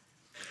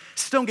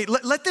 Stonegate,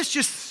 let this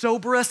just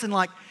sober us and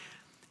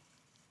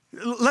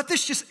let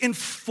this just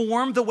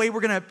inform the way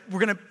we're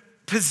gonna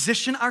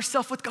position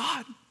ourselves with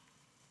God.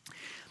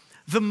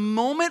 The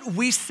moment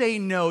we say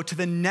no to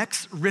the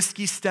next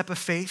risky step of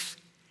faith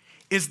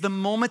is the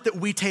moment that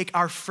we take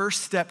our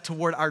first step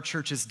toward our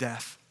church's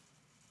death.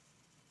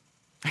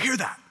 I hear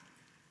that.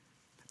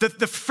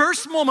 The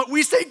first moment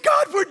we say,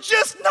 God, we're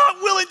just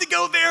not willing to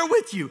go there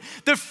with you.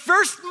 The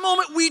first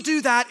moment we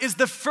do that is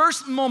the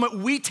first moment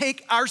we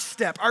take our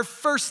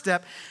first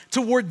step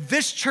toward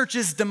this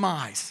church's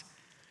demise.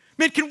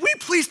 Man, can we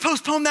please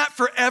postpone that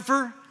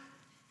forever?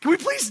 Can we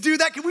please do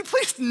that? Can we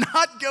please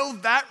not go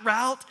that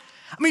route?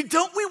 I mean,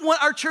 don't we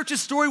want our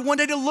church's story one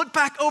day to look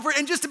back over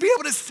and just to be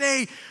able to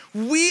say,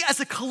 we as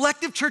a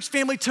collective church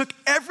family took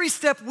every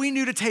step we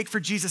knew to take for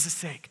Jesus'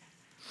 sake?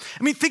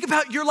 I mean, think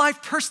about your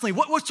life personally.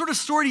 What sort of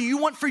story do you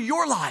want for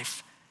your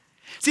life?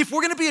 See, if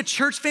we're gonna be a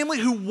church family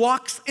who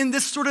walks in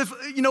this sort of,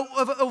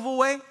 of a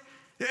way,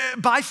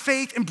 by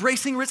faith,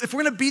 embracing risk, if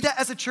we're gonna be that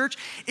as a church,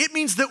 it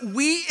means that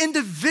we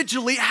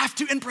individually have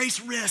to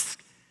embrace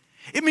risk.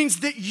 It means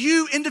that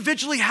you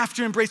individually have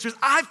to embrace risk.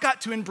 I've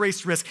got to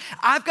embrace risk.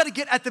 I've got to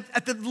get at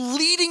the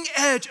leading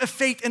edge of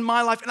faith in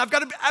my life, and I've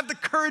got to have the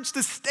courage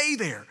to stay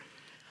there.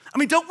 I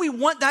mean, don't we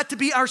want that to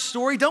be our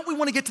story? Don't we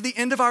want to get to the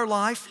end of our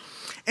life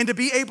and to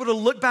be able to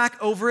look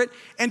back over it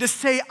and to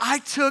say, I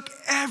took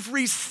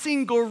every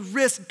single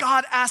risk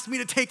God asked me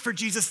to take for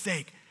Jesus'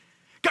 sake?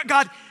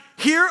 God,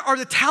 here are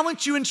the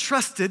talents you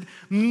entrusted,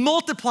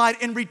 multiplied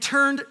and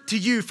returned to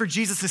you for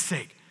Jesus'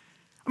 sake.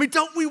 I mean,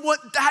 don't we want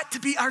that to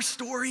be our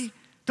story?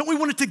 Don't we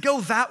want it to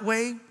go that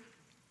way?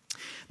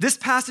 This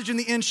passage in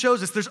the end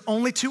shows us there's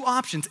only two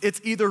options. It's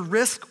either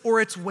risk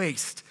or it's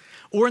waste.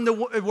 Or in the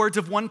words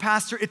of one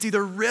pastor, it's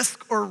either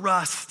risk or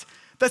rust.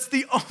 That's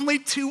the only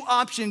two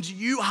options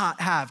you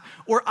have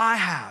or I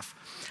have.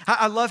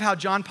 I love how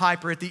John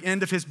Piper, at the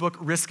end of his book,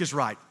 Risk is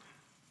Right,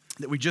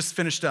 that we just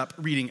finished up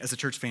reading as a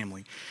church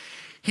family,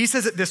 he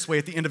says it this way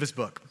at the end of his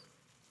book.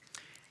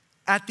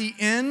 At the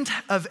end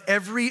of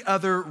every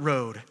other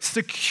road,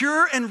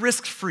 secure and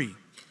risk-free,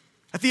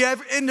 at the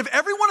end of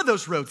every one of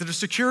those roads that are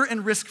secure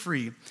and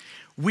risk-free,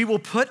 we will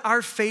put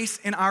our face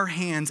in our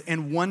hands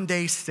and one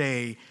day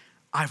say,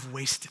 I've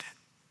wasted it.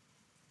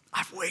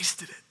 I've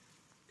wasted it.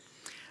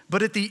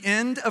 But at the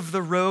end of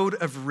the road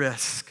of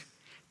risk,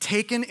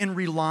 taken in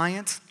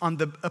reliance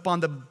upon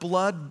the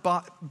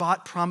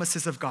blood-bought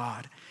promises of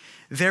God,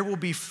 there will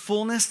be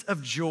fullness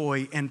of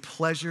joy and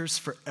pleasures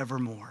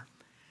forevermore.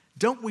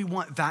 Don't we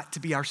want that to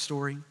be our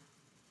story?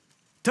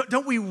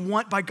 Don't we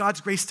want, by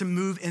God's grace, to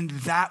move in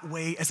that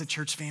way as a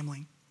church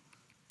family?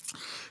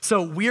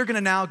 So we are gonna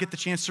now get the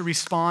chance to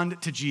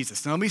respond to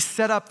Jesus. Now let me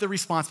set up the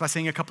response by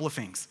saying a couple of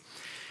things.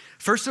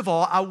 First of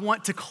all, I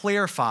want to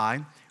clarify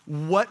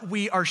what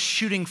we are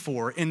shooting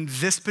for in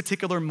this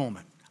particular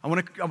moment. I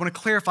wanna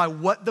clarify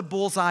what the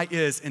bullseye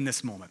is in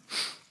this moment.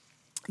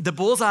 The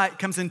bullseye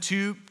comes in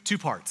two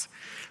parts.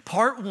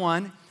 Part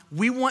one,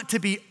 we want to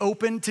be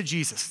open to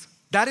Jesus.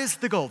 That is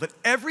the goal, that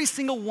every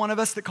single one of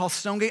us that calls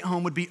Stonegate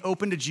home would be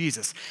open to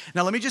Jesus.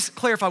 Now, let me just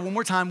clarify one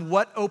more time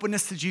what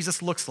openness to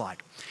Jesus looks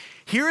like.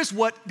 Here is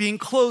what being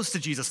closed to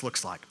Jesus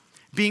looks like.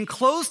 Being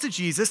closed to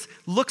Jesus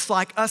looks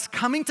like us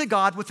coming to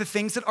God with the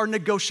things that are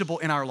negotiable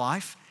in our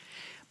life,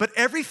 but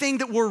everything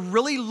that we're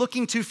really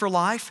looking to for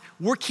life,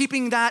 we're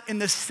keeping that in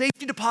the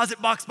safety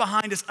deposit box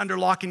behind us under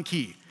lock and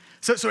key.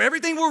 So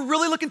everything we're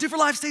really looking to for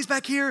life stays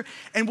back here,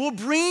 and we'll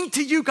bring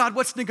to you, God,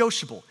 what's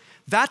negotiable.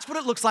 That's what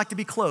it looks like to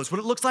be closed. What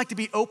it looks like to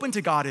be open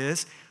to God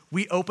is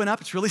we open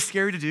up, it's really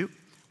scary to do.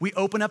 We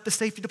open up the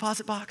safety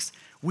deposit box.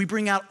 We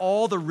bring out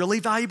all the really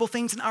valuable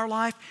things in our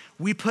life.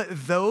 We put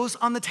those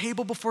on the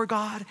table before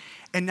God.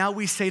 And now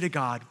we say to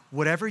God,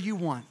 whatever you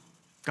want,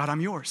 God,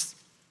 I'm yours.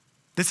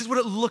 This is what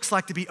it looks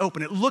like to be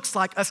open. It looks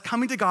like us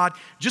coming to God,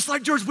 just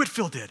like George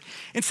Whitefield did,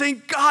 and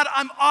saying, God,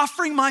 I'm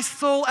offering my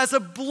soul as a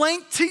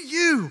blank to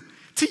you,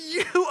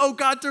 oh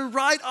God, to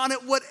write on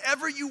it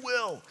whatever you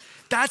will.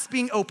 That's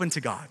being open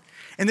to God.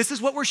 And this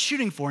is what we're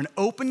shooting for, an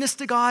openness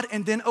to God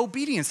and then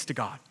obedience to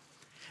God.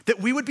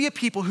 That we would be a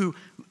people who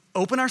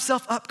open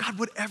ourselves up, God,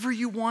 whatever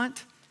you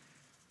want.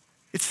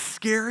 It's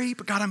scary,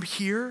 but God, I'm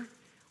here.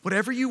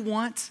 Whatever you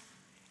want.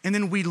 And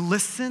then we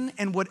listen,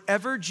 and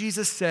whatever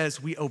Jesus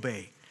says, we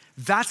obey.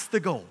 That's the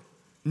goal.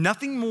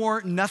 Nothing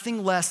more,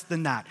 nothing less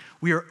than that.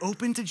 We are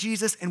open to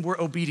Jesus and we're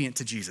obedient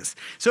to Jesus.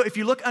 So if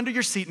you look under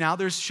your seat now,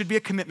 there should be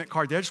a commitment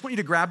card there. I just want you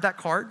to grab that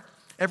card.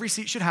 Every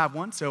seat should have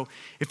one. So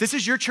if this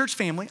is your church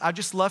family, I'd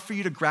just love for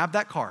you to grab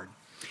that card.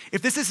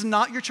 If this is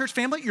not your church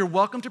family, you're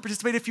welcome to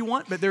participate if you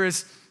want, but there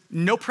is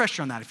no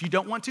pressure on that. If you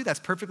don't want to, that's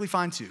perfectly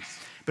fine too.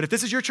 But if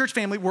this is your church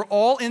family, we're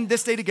all in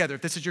this day together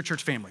if this is your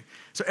church family.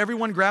 So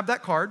everyone grab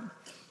that card.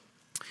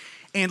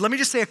 And let me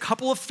just say a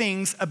couple of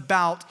things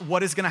about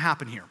what is gonna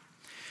happen here.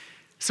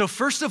 So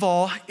first of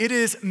all, it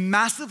is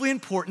massively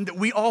important that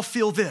we all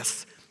feel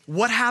this.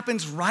 What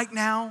happens right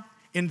now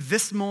in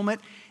this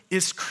moment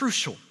is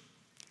crucial.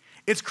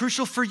 It's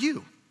crucial for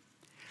you.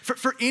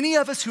 For any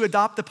of us who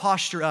adopt the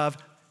posture of,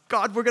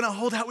 God, we're gonna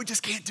hold out, we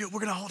just can't do it, we're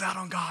gonna hold out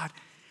on God.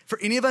 For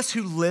any of us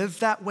who live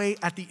that way,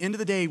 at the end of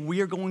the day, we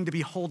are going to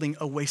be holding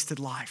a wasted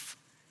life.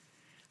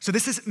 So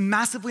this is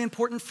massively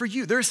important for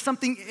you. There is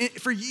something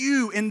for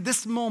you in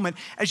this moment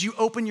as you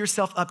open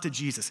yourself up to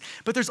Jesus.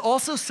 But there's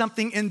also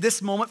something in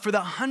this moment for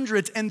the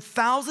hundreds and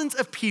thousands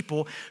of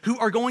people who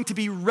are going to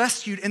be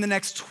rescued in the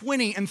next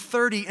 20 and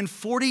 30 and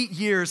 40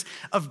 years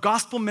of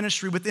gospel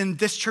ministry within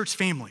this church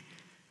family.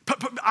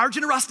 Our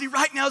generosity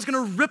right now is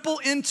gonna ripple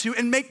into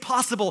and make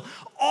possible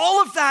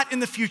all of that in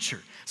the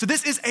future. So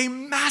this is a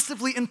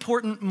massively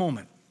important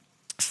moment.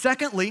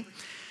 Secondly,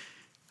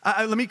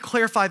 let me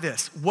clarify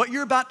this. What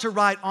you're about to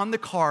write on the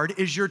card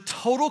is your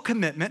total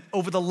commitment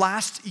over the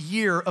last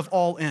year of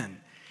All In.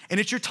 And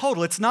it's your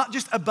total. It's not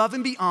just above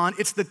and beyond.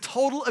 It's the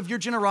total of your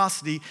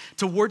generosity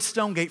towards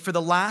Stonegate for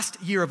the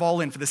last year of All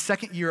In, for the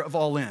second year of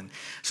All In.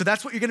 So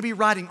that's what you're gonna be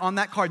writing on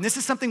that card. And this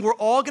is something we're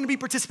all gonna be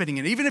participating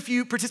in. Even if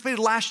you participated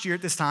last year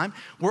at this time,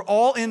 we're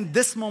all in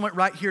this moment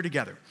right here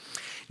together.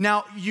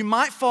 Now, you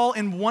might fall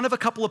in one of a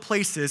couple of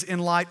places in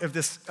light of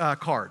this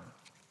card.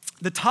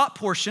 The top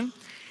portion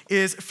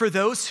is for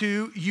those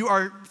who you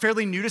are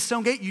fairly new to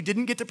Stonegate, you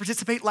didn't get to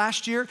participate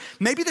last year.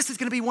 Maybe this is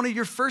gonna be one of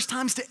your first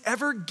times to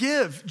ever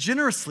give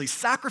generously,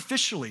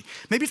 sacrificially.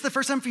 Maybe it's the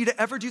first time for you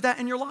to ever do that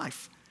in your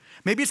life.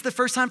 Maybe it's the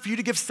first time for you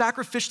to give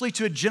sacrificially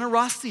to a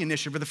generosity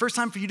initiative, or the first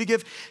time for you to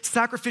give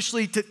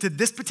sacrificially to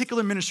this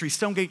particular ministry,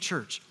 Stonegate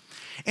Church.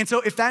 And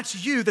so if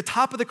that's you, the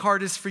top of the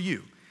card is for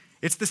you.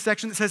 It's the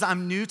section that says,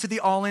 I'm new to the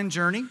all-in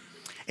journey.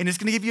 And it's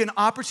gonna give you an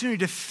opportunity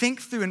to think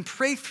through and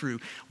pray through,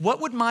 what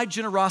would my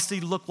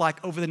generosity look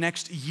like over the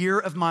next year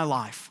of my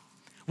life?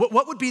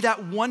 What would be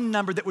that one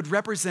number that would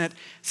represent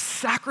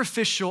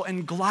sacrificial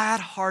and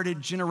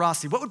glad-hearted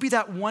generosity? What would be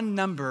that one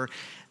number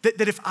that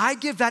if I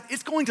give that,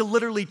 it's going to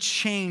literally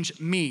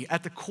change me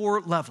at the core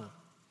level?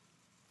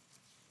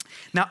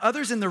 Now,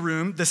 others in the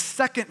room, the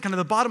second, kind of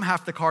the bottom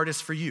half of the card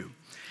is for you.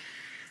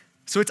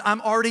 So it's,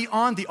 I'm already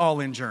on the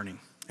all-in journey.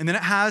 And then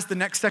it has the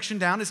next section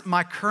down is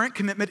my current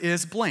commitment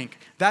is blank.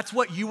 That's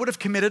what you would have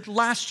committed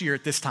last year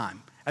at this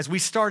time as we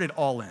started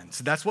All In.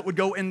 So that's what would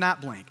go in that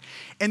blank.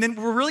 And then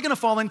we're really gonna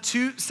fall in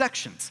two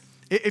sections.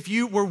 If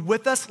you were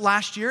with us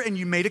last year and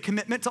you made a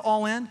commitment to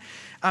All In,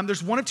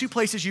 there's one of two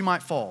places you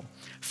might fall.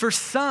 For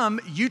some,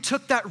 you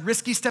took that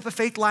risky step of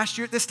faith last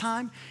year at this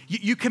time.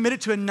 You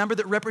committed to a number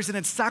that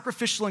represented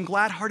sacrificial and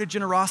glad-hearted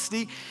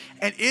generosity,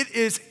 and it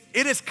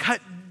is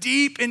cut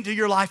deep into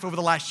your life over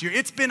the last year.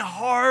 It's been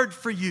hard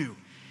for you.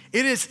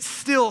 It is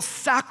still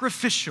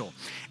sacrificial.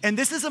 And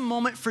this is a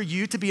moment for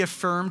you to be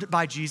affirmed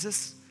by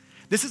Jesus.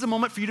 This is a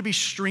moment for you to be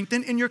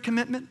strengthened in your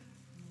commitment,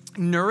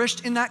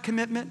 nourished in that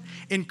commitment,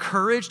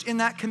 encouraged in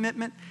that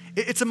commitment.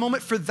 It's a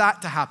moment for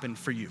that to happen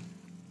for you.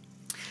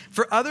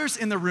 For others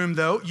in the room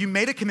though, you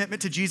made a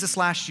commitment to Jesus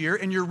last year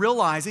and you're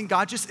realizing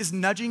God just is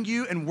nudging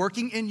you and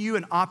working in you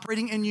and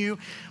operating in you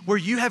where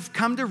you have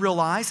come to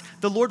realize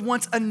the Lord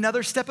wants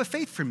another step of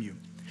faith from you.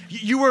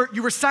 You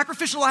were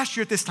sacrificial last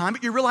year at this time,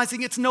 but you're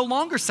realizing it's no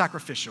longer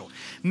sacrificial.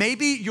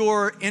 Maybe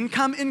your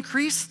income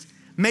increased,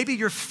 maybe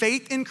your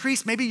faith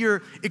increased, maybe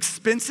your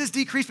expenses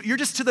decreased, but you're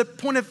just to the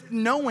point of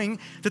knowing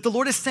that the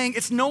Lord is saying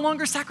it's no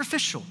longer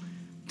sacrificial,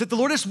 that the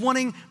Lord is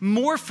wanting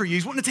more for you.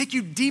 He's wanting to take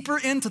you deeper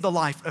into the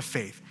life of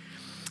faith.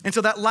 And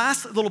so that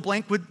last little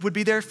blank would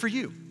be there for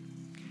you.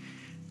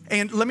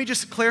 And let me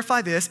just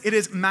clarify this. It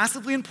is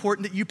massively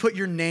important that you put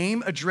your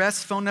name,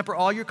 address, phone number,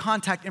 all your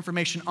contact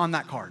information on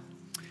that card.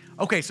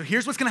 Okay, so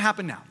here's what's gonna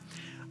happen now.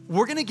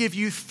 We're gonna give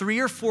you 3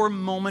 or 4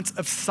 moments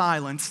of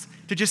silence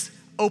to just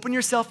open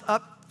yourself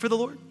up for the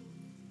Lord.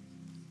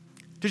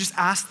 To just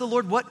ask the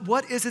Lord,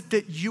 what is it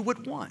that you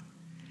would want?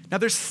 Now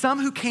there's some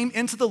who came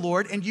into the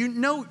Lord and you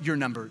know your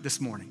number this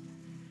morning.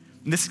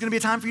 And this is gonna be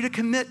a time for you to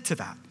commit to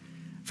that.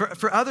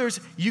 For others,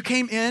 you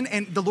came in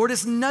and the Lord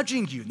is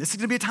nudging you. This is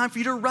gonna be a time for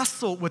you to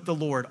wrestle with the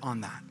Lord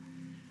on that.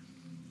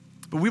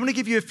 But we want to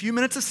give you a few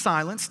minutes of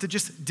silence to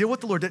just deal with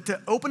the Lord,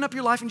 to open up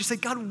your life and just say,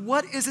 God,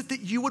 what is it that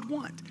you would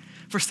want?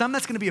 For some,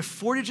 that's going to be a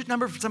 4-digit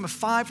number, for some a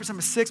 5, for some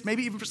a 6,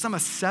 maybe even for some a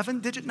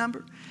 7-digit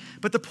number.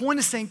 But the point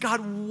is saying,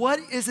 God, what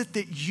is it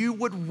that you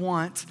would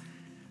want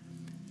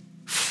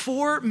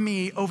for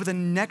me over the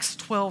next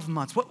 12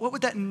 months? What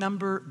would that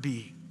number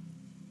be?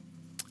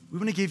 We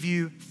want to give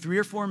you 3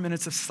 or 4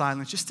 minutes of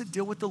silence just to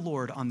deal with the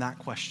Lord on that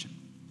question.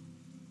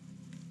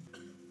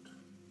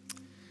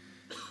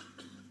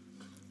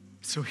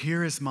 So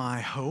here is my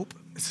hope.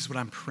 This is what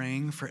I'm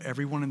praying for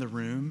everyone in the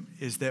room,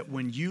 is that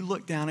when you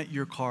look down at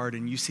your card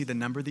and you see the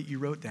number that you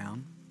wrote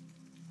down,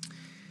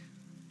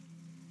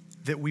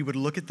 that we would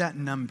look at that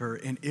number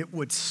and it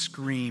would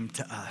scream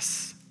to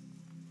us,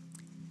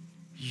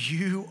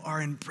 you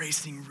are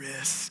embracing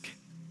risk.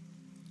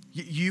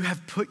 You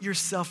have put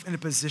yourself in a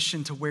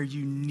position to where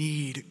you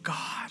need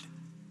God.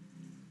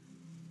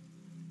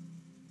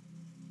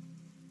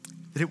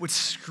 that it would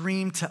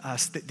scream to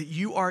us that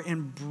you are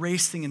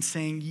embracing and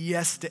saying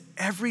yes to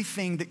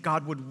everything that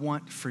God would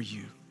want for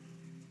you.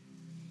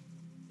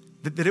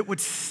 That it would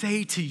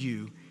say to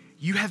you,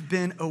 you have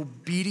been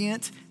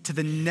obedient to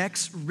the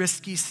next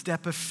risky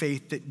step of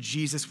faith that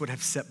Jesus would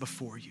have set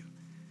before you.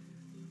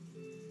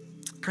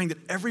 Praying that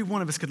every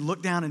one of us could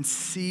look down and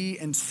see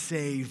and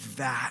say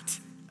that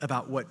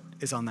about what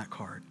is on that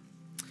card.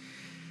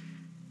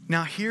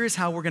 Now, here is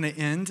how we're going to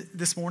end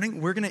this morning.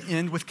 We're going to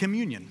end with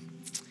communion.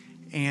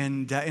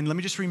 And let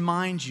me just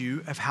remind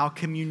you of how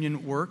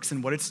communion works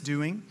and what it's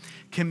doing.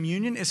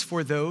 Communion is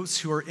for those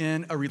who are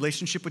in a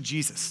relationship with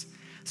Jesus.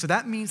 So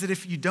that means that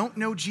if you don't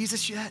know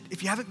Jesus yet,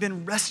 if you haven't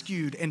been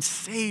rescued and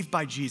saved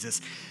by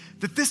Jesus,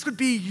 that this would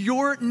be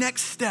your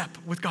next step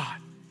with God.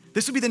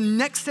 This would be the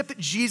next step that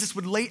Jesus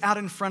would lay out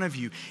in front of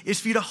you, is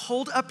for you to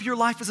hold up your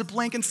life as a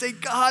blank and say,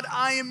 God,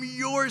 I am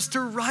yours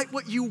to write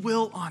what you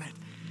will on it.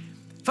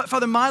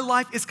 Father, my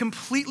life is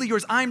completely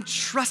yours. I'm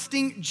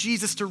trusting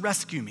Jesus to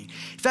rescue me.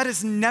 If that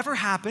has never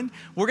happened,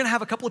 we're going to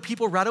have a couple of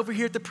people right over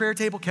here at the prayer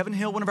table. Kevin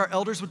Hill, one of our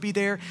elders, would be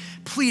there.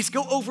 Please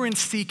go over and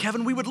see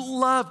Kevin. We would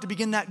love to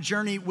begin that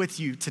journey with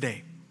you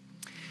today.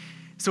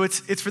 So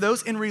it's for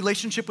those in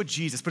relationship with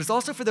Jesus, but it's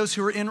also for those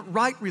who are in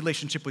right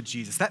relationship with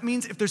Jesus. That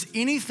means if there's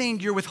anything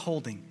you're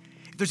withholding,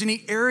 if there's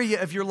any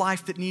area of your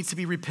life that needs to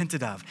be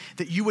repented of,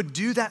 that you would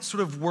do that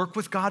sort of work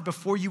with God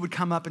before you would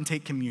come up and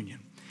take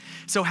communion.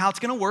 So how it's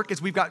going to work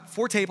is we've got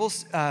 4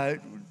 tables,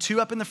 2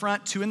 up in the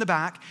front, 2 in the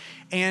back,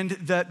 and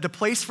the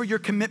place for your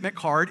commitment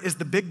card is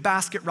the big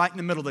basket right in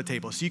the middle of the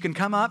table. So you can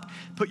come up,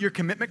 put your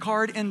commitment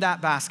card in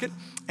that basket,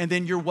 and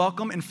then you're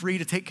welcome and free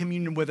to take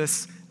communion with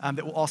us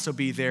that will also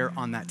be there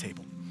on that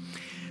table.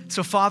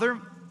 So Father,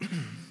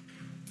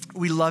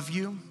 we love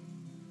you,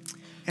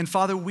 and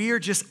Father, we are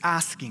just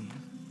asking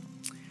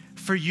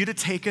for you to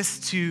take us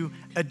to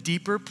a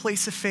deeper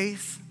place of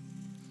faith,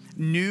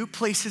 new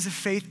places of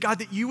faith, God,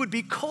 that you would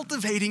be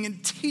cultivating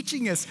and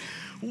teaching us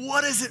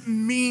what does it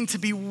mean to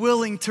be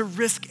willing to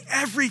risk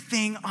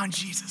everything on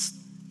Jesus.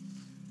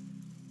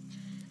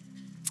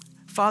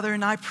 Father,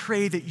 and I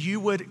pray that you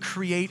would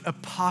create a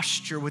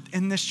posture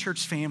within this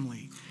church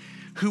family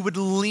who would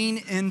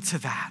lean into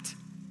that,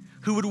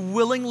 who would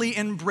willingly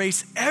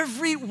embrace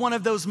every one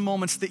of those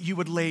moments that you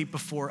would lay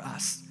before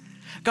us.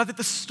 God, that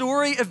the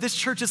story of this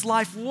church's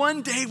life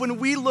one day when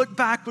we look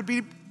back would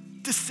be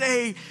to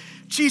say,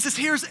 Jesus,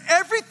 here's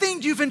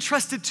everything you've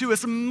entrusted to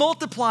us,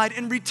 multiplied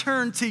and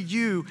returned to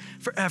you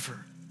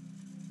forever.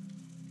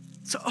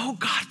 So, oh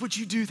God, would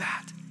you do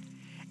that?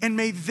 And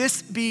may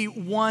this be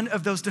one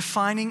of those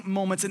defining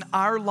moments in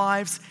our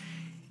lives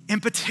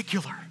in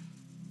particular.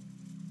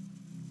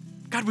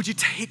 God, would you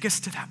take us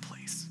to that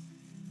place?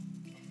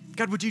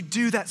 God, would you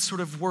do that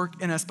sort of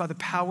work in us by the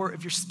power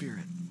of your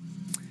Spirit?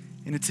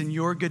 And it's in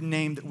your good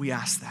name that we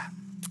ask that.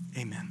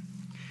 Amen.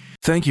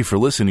 Thank you for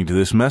listening to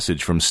this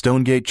message from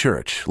Stonegate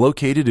Church,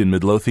 located in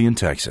Midlothian,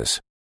 Texas.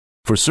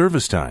 For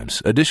service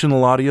times,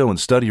 additional audio and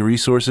study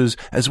resources,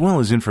 as well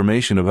as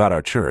information about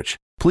our church,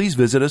 please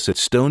visit us at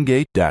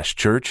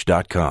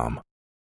stonegate-church.com.